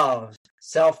 love,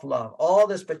 self-love, all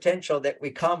this potential that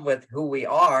we come with who we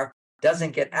are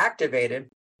doesn't get activated,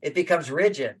 it becomes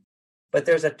rigid. But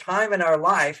there's a time in our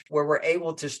life where we're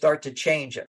able to start to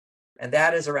change it. And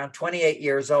that is around 28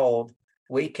 years old.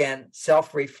 We can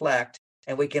self-reflect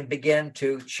and we can begin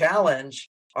to challenge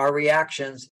our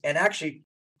reactions and actually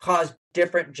cause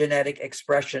different genetic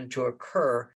expression to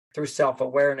occur through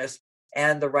self-awareness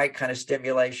and the right kind of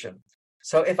stimulation.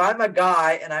 So if I'm a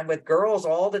guy and I'm with girls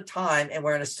all the time and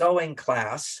we're in a sewing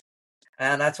class,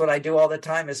 and that's what I do all the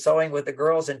time is sewing with the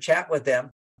girls and chat with them,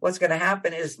 what's going to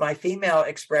happen is my female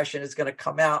expression is going to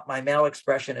come out, my male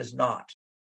expression is not.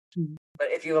 Mm-hmm. But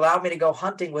if you allow me to go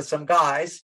hunting with some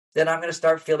guys, then I'm going to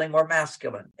start feeling more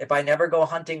masculine. If I never go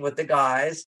hunting with the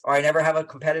guys, or I never have a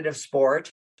competitive sport,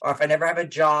 or if I never have a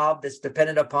job that's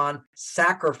dependent upon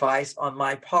sacrifice on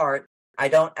my part, I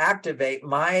don't activate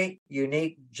my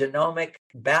unique genomic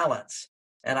balance,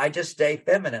 and I just stay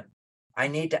feminine. I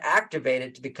need to activate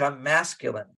it to become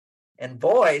masculine. And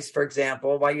boys, for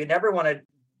example, while you never want to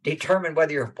determine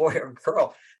whether you're a boy or a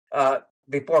girl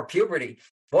before puberty,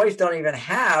 boys don't even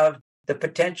have the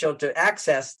potential to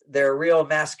access their real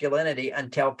masculinity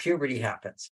until puberty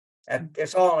happens.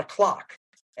 It's all on a clock.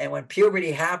 And when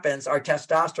puberty happens, our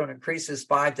testosterone increases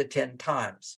 5 to 10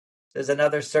 times. There's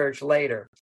another surge later.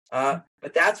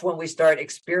 But that's when we start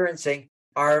experiencing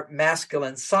our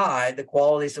masculine side, the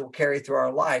qualities that will carry through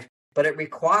our life. But it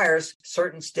requires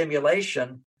certain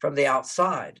stimulation from the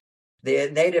outside. The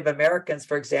Native Americans,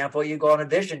 for example, you go on a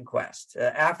vision quest.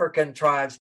 African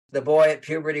tribes, the boy at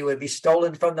puberty would be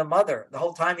stolen from the mother. The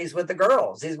whole time he's with the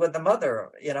girls, he's with the mother.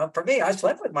 You know, for me, I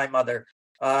slept with my mother,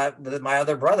 with my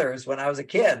other brothers when I was a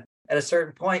kid. At a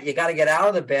certain point, you got to get out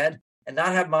of the bed and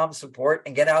not have mom support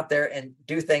and get out there and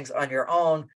do things on your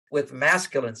own with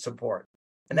masculine support.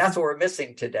 And that's what we're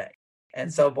missing today.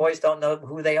 And so boys don't know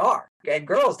who they are, and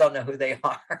girls don't know who they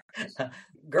are.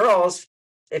 Girls,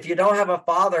 if you don't have a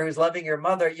father who's loving your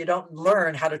mother, you don't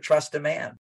learn how to trust a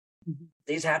man. Mm-hmm.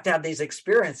 These have to have these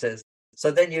experiences. So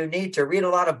then you need to read a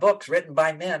lot of books written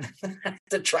by men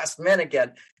to trust men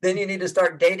again. Then you need to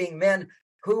start dating men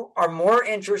who are more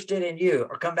interested in you.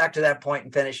 Or come back to that point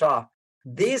and finish off.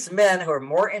 These men who are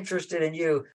more interested in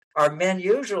you are men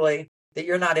usually that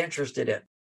you're not interested in.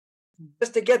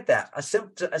 Just to get that,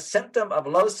 a symptom of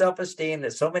low self-esteem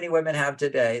that so many women have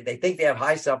today. They think they have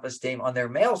high self-esteem. On their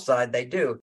male side, they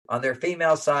do. On their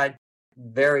female side,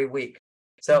 very weak.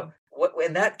 So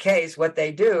in that case, what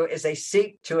they do is they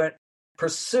seek to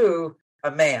pursue a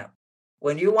man.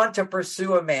 When you want to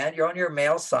pursue a man, you're on your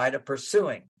male side of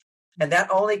pursuing. And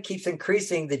that only keeps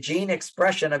increasing the gene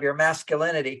expression of your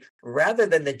masculinity rather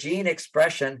than the gene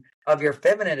expression of your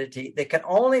femininity that can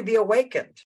only be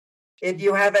awakened if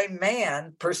you have a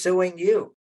man pursuing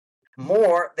you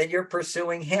more than you're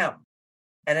pursuing him.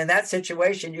 And in that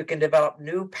situation, you can develop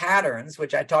new patterns,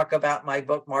 which I talk about in my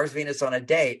book, Mars, Venus on a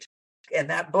Date. In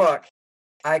that book,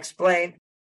 I explain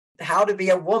how to be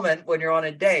a woman when you're on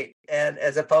a date, and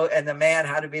the man,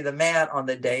 how to be the man on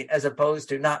the date, as opposed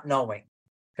to not knowing.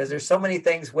 Because there's so many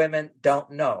things women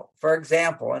don't know. For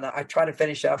example, and I try to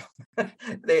finish up,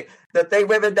 the thing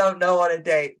women don't know on a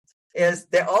date is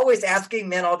they're always asking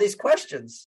men all these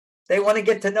questions. They want to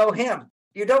get to know him.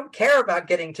 You don't care about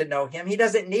getting to know him. He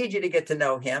doesn't need you to get to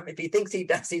know him. If he thinks he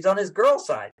does, he's on his girl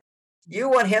side. You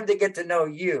want him to get to know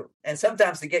you. And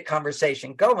sometimes to get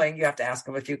conversation going, you have to ask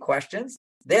him a few questions,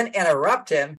 then interrupt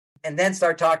him, and then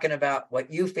start talking about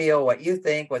what you feel, what you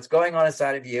think, what's going on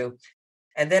inside of you.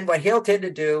 And then what he'll tend to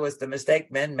do is the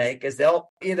mistake men make is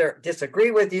they'll either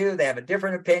disagree with you, they have a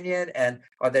different opinion,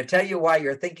 or they'll tell you why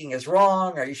your thinking is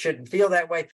wrong or you shouldn't feel that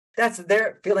way. That's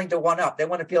their feeling to one up. They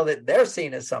want to feel that they're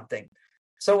seen as something.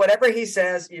 So whatever he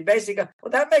says, you basically go,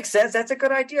 well, that makes sense. That's a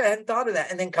good idea. I hadn't thought of that.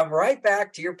 And then come right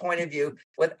back to your point of view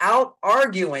without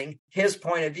arguing his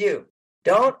point of view.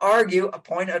 Don't argue a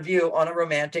point of view on a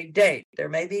romantic date. There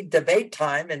may be debate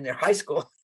time in your high school,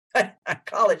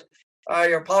 college.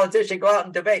 You're a politician, go out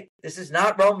and debate. This is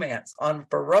not romance.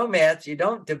 For romance, you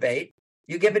don't debate.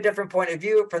 You give a different point of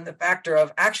view from the factor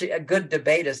of actually a good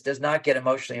debatist does not get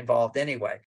emotionally involved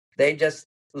anyway. They just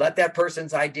let that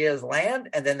person's ideas land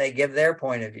and then they give their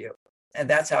point of view. And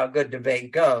that's how a good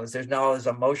debate goes. There's no always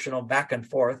emotional back and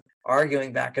forth,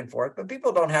 arguing back and forth. But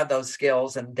people don't have those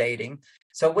skills in dating.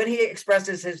 So when he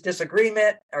expresses his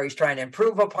disagreement or he's trying to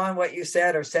improve upon what you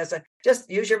said or says, just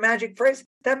use your magic phrase.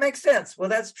 That makes sense. Well,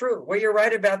 that's true. Well, you're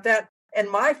right about that. And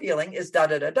my feeling is da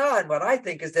da da da. And what I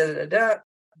think is da da da da,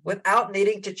 without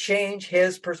needing to change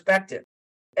his perspective.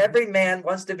 Every man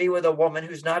wants to be with a woman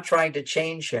who's not trying to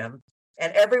change him.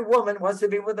 And every woman wants to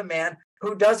be with a man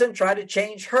who doesn't try to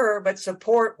change her, but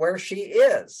support where she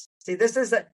is. See, this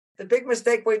is the big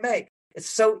mistake we make. It's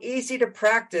so easy to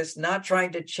practice not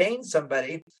trying to change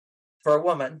somebody for a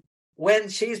woman when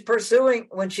she's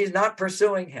not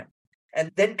pursuing him.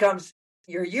 And then comes,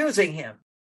 you're using him.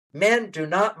 Men do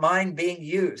not mind being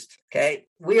used, okay?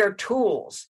 We are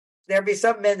tools. There'll be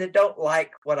some men that don't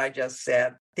like what I just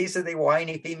said. These are the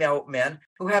whiny female men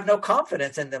who have no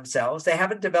confidence in themselves. They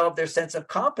haven't developed their sense of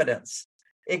competence.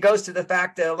 It goes to the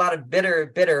fact that a lot of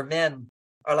bitter men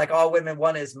are like, all women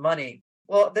want is money.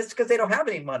 Well, that's because they don't have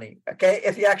any money, okay?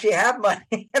 If you actually have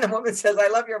money and a woman says, I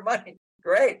love your money,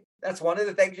 great. That's one of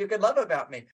the things you can love about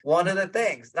me. One of the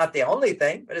things, not the only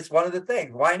thing, but it's one of the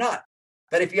things. Why not?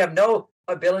 But if you have no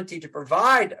ability to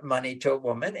provide money to a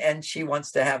woman and she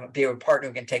wants to be a partner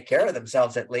who can take care of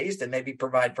themselves at least and maybe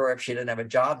provide for her if she doesn't have a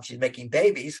job and she's making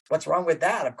babies, what's wrong with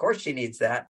that? Of course she needs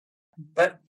that.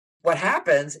 But what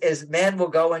happens is men will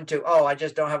go into, oh, I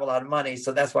just don't have a lot of money,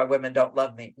 so that's why women don't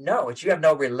love me. No, it's you have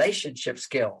no relationship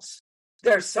skills.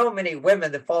 There's so many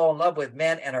women that fall in love with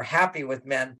men and are happy with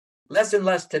men, less and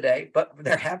less today, but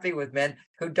they're happy with men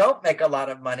who don't make a lot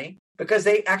of money because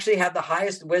they actually have the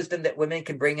highest wisdom that women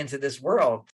can bring into this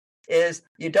world is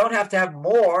you don't have to have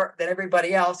more than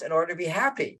everybody else in order to be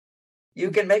happy.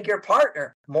 You can make your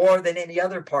partner more than any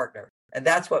other partner. And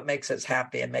that's what makes us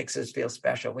happy and makes us feel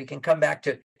special. We can come back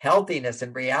to healthiness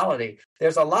and reality.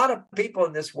 There's a lot of people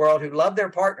in this world who love their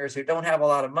partners who don't have a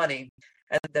lot of money.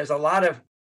 And there's a lot of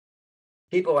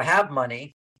people who have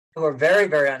money who are very,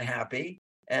 very unhappy.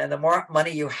 And the more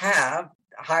money you have,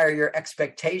 the higher your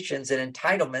expectations and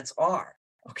entitlements are.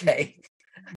 Okay.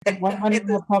 One of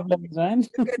the problems, right?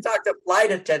 You can talk to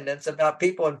flight attendants about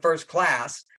people in first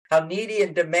class, how needy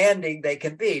and demanding they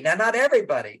can be. Now, not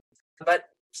everybody, but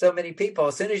so many people,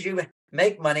 as soon as you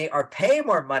make money or pay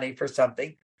more money for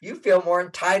something, you feel more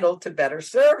entitled to better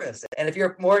service. And if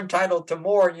you're more entitled to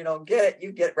more and you don't get it,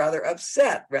 you get rather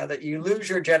upset. Rather, you lose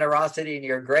your generosity and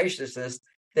your graciousness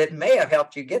that may have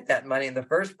helped you get that money in the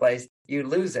first place. You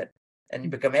lose it and you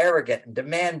become arrogant and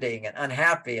demanding and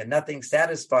unhappy and nothing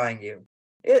satisfying you.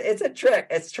 It's a trick.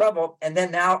 It's trouble. And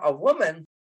then now a woman,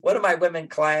 one of my women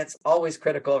clients, always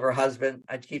critical of her husband.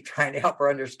 I keep trying to help her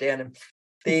understand him.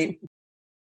 These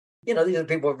are the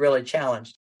people who are really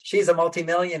challenged. She's a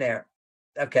multimillionaire,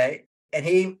 okay? And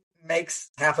he makes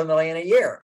 $500,000 a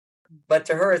year. But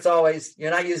to her, it's always,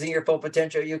 you're not using your full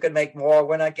potential. You can make more.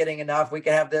 We're not getting enough. We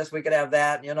can have this. We can have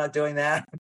that. And you're not doing that.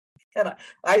 And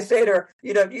I say to her,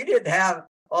 if you didn't have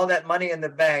all that money in the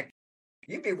bank,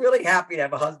 you'd be really happy to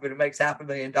have a husband who makes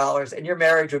 $500,000 and your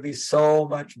marriage would be so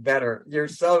much better. You're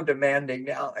so demanding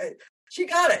now. She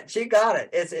got it.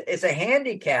 It's a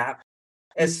handicap.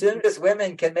 As soon as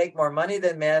women can make more money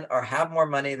than men or have more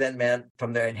money than men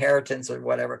from their inheritance or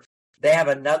whatever, they have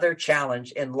another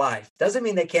challenge in life. Doesn't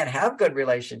mean they can't have good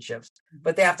relationships,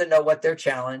 but they have to know what their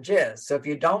challenge is. So if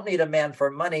you don't need a man for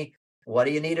money, what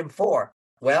do you need him for?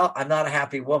 Well, I'm not a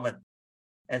happy woman.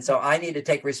 And so I need to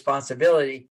take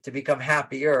responsibility to become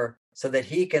happier so that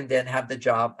he can then have the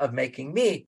job of making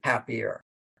me happier.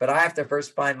 But I have to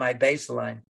first find my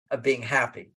baseline of being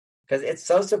happy. Because it's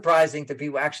so surprising to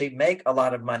people who actually make a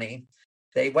lot of money.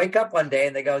 They wake up one day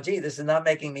and they go, gee, this is not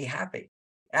making me happy.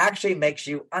 It actually makes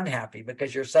you unhappy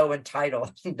because you're so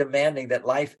entitled and demanding that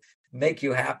life make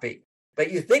you happy.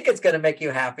 But you think it's going to make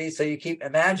you happy, so you keep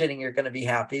imagining you're going to be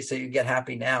happy, so you get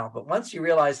happy now. But once you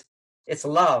realize it's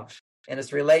love and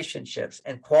it's relationships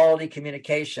and quality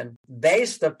communication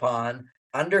based upon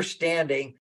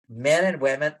understanding men and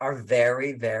women are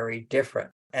very, very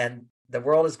different. And the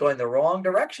world is going the wrong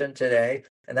direction today.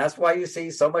 And that's why you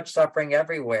see so much suffering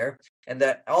everywhere. And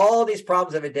that all these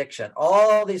problems of addiction,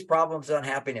 all these problems of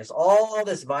unhappiness, all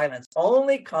this violence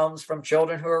only comes from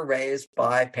children who are raised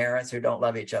by parents who don't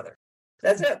love each other.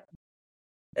 That's it.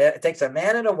 It takes a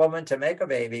man and a woman to make a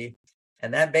baby.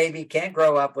 And that baby can't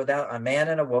grow up without a man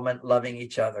and a woman loving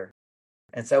each other.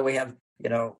 And so we have,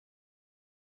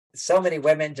 so many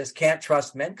women just can't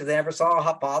trust men because they never saw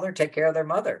a father take care of their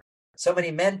mother. So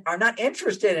many men are not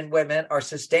interested in women or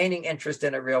sustaining interest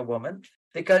in a real woman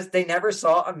because they never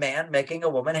saw a man making a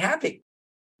woman happy.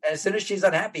 And as soon as she's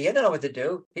unhappy, he doesn't know what to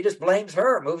do. He just blames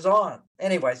her, moves on.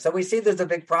 Anyway, so we see there's a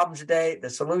big problem today. The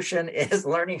solution is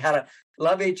learning how to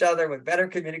love each other with better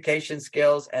communication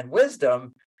skills and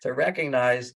wisdom to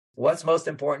recognize what's most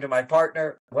important to my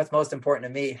partner, what's most important to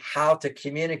me, how to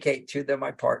communicate to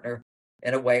my partner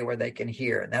in a way where they can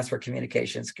hear. And that's where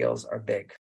communication skills are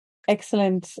big.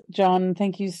 Excellent, John.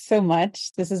 Thank you so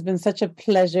much. This has been such a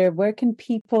pleasure. Where can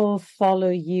people follow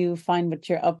you, find what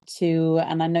you're up to?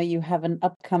 And I know you have an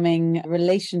upcoming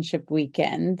relationship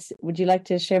weekend. Would you like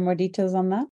to share more details on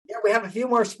that? Yeah, we have a few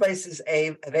more spaces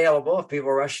available if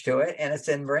people rush to it. And it's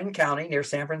in Marin County near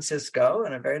San Francisco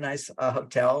in a very nice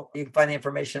hotel. You can find the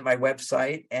information at my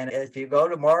website. And if you go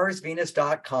to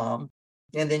marsvenus.com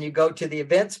and then you go to the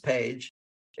events page,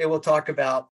 it will talk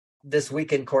about this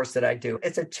weekend course that I do.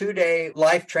 It's a 2-day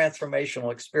life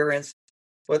transformational experience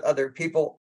with other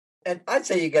people. And I'd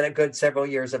say you get a good several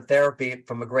years of therapy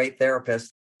from a great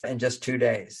therapist in just 2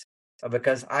 days.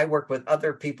 Because I work with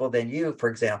other people than you, for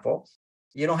example.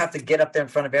 You don't have to get up there in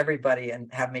front of everybody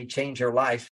and have me change your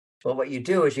life. But what you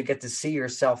do is you get to see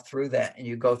yourself through that and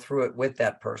you go through it with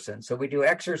that person. So we do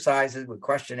exercises, we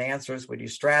question answers, we do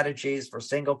strategies for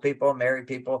single people, married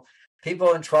people,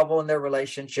 people in trouble in their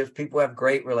relationships, people who have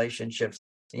great relationships.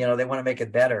 They want to make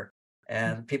it better.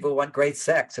 And people who want great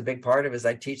sex. A big part of it is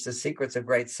I teach the secrets of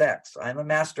great sex. I'm a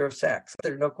master of sex.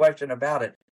 There's no question about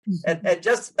it. And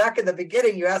just back in the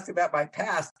beginning, you asked about my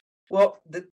past. Well,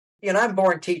 I'm a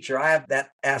born teacher. I have that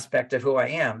aspect of who I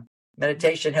am.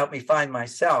 Meditation helped me find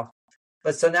myself.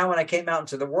 But so now when I came out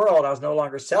into the world, I was no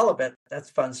longer celibate. That's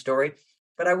a fun story.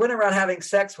 But I went around having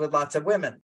sex with lots of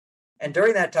women. And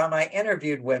during that time, I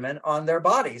interviewed women on their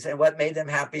bodies and what made them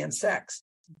happy in sex.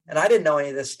 And I didn't know any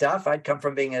of this stuff. I'd come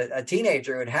from being a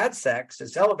teenager who had sex, a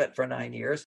celibate for 9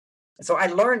 years. And so I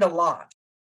learned a lot.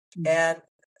 And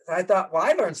I thought, well,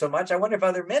 I learned so much. I wonder if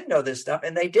other men know this stuff.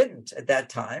 And they didn't at that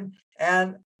time.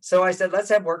 And so I said, let's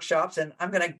have workshops. And I'm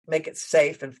going to make it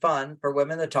safe and fun for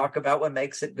women to talk about what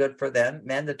makes it good for them,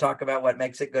 men to talk about what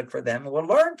makes it good for them. And we'll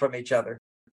learn from each other.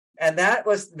 And that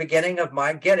was the beginning of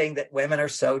my getting that women are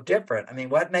so different. I mean,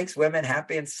 what makes women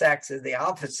happy in sex is the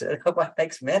opposite of what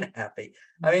makes men happy.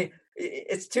 I mean,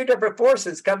 it's two different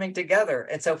forces coming together.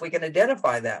 And so if we can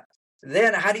identify that,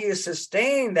 then how do you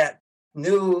sustain that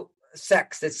new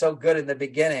sex that's so good in the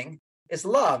beginning? Is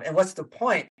love. And what's the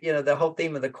point? The whole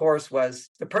theme of the course was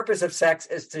the purpose of sex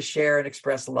is to share and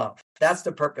express love. That's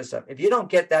the purpose of it. If you don't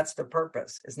get that's the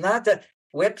purpose. It's not to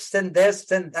whips and this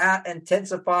and that,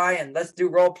 intensify and let's do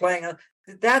role playing.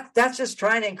 That's just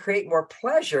trying to create more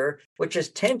pleasure, which is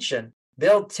tension.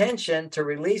 Build tension to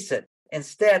release it.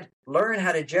 Instead, learn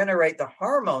how to generate the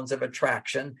hormones of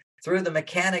attraction through the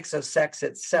mechanics of sex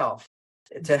itself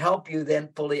to help you then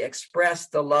fully express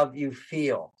the love you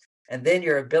feel. And then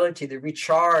your ability to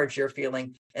recharge your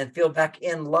feeling and feel back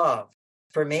in love.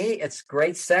 For me, it's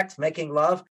great sex, making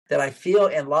love, that I feel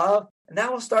in love. And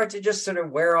that will start to just sort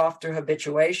of wear off to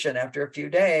habituation after a few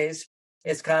days.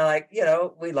 It's kind of like,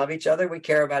 we love each other, we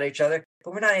care about each other,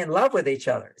 but we're not in love with each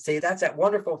other. See, that's that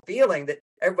wonderful feeling that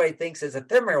everybody thinks is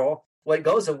ephemeral. Well, it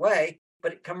goes away,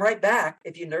 but it come right back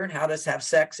if you learn how to have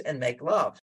sex and make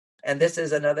love. And this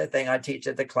is another thing I teach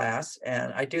at the class.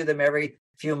 And I do them every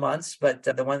few months, but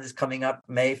the one that's coming up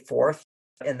May 4th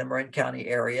in the Marin County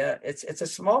area, it's a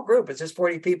small group. It's just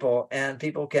 40 people and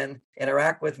people can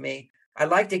interact with me. I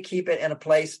like to keep it in a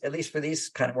place, at least for these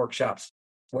kind of workshops,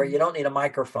 where you don't need a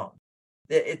microphone.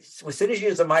 It's as soon as you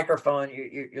use a microphone,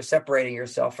 you're separating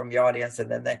yourself from the audience.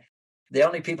 And then the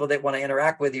only people that want to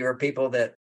interact with you are people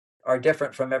that are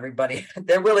different from everybody.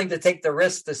 They're willing to take the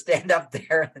risk to stand up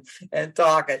there and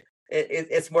talk.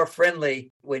 It's more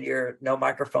friendly when you're no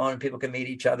microphone and people can meet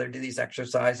each other, do these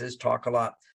exercises, talk a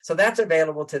lot. So that's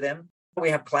available to them. We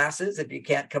have classes. If you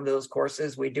can't come to those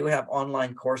courses, we do have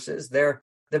online courses. The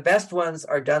best ones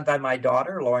are done by my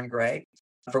daughter, Lauren Gray,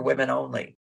 for women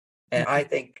only. And I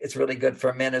think it's really good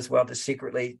for men as well to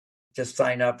secretly just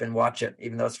sign up and watch it,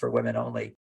 even though it's for women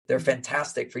only. They're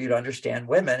fantastic for you to understand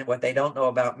women, what they don't know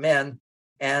about men,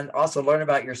 and also learn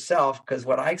about yourself. Because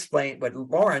what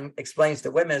Lauren explains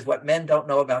to women is what men don't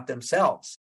know about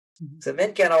themselves. So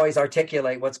men can't always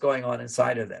articulate what's going on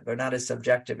inside of them. They're not as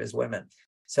subjective as women.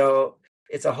 So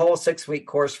it's a whole 6-week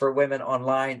course for women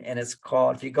online. And it's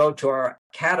called, if you go to our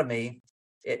academy,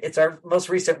 it's our most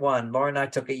recent one. Lauren and I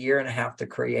took 1.5 years to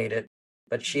create it,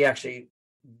 but she actually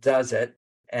does it.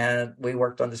 And we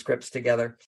worked on the scripts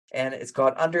together. And it's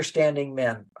called Understanding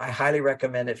Men. I highly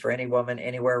recommend it for any woman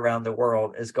anywhere around the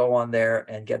world. Is go on there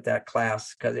and get that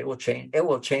class because it will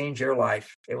change your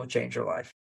life. It will change your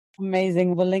life.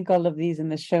 Amazing. We'll link all of these in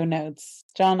the show notes.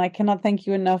 John, I cannot thank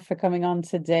you enough for coming on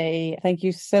today. Thank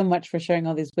you so much for sharing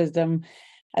all this wisdom.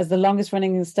 As the longest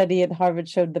running study at Harvard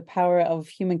showed, the power of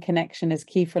human connection is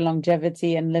key for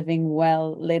longevity and living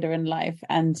well later in life.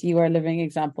 And you are a living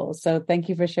example. So thank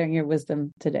you for sharing your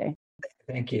wisdom today.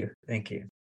 Thank you. Thank you.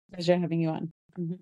 Pleasure having you on. Mm-hmm.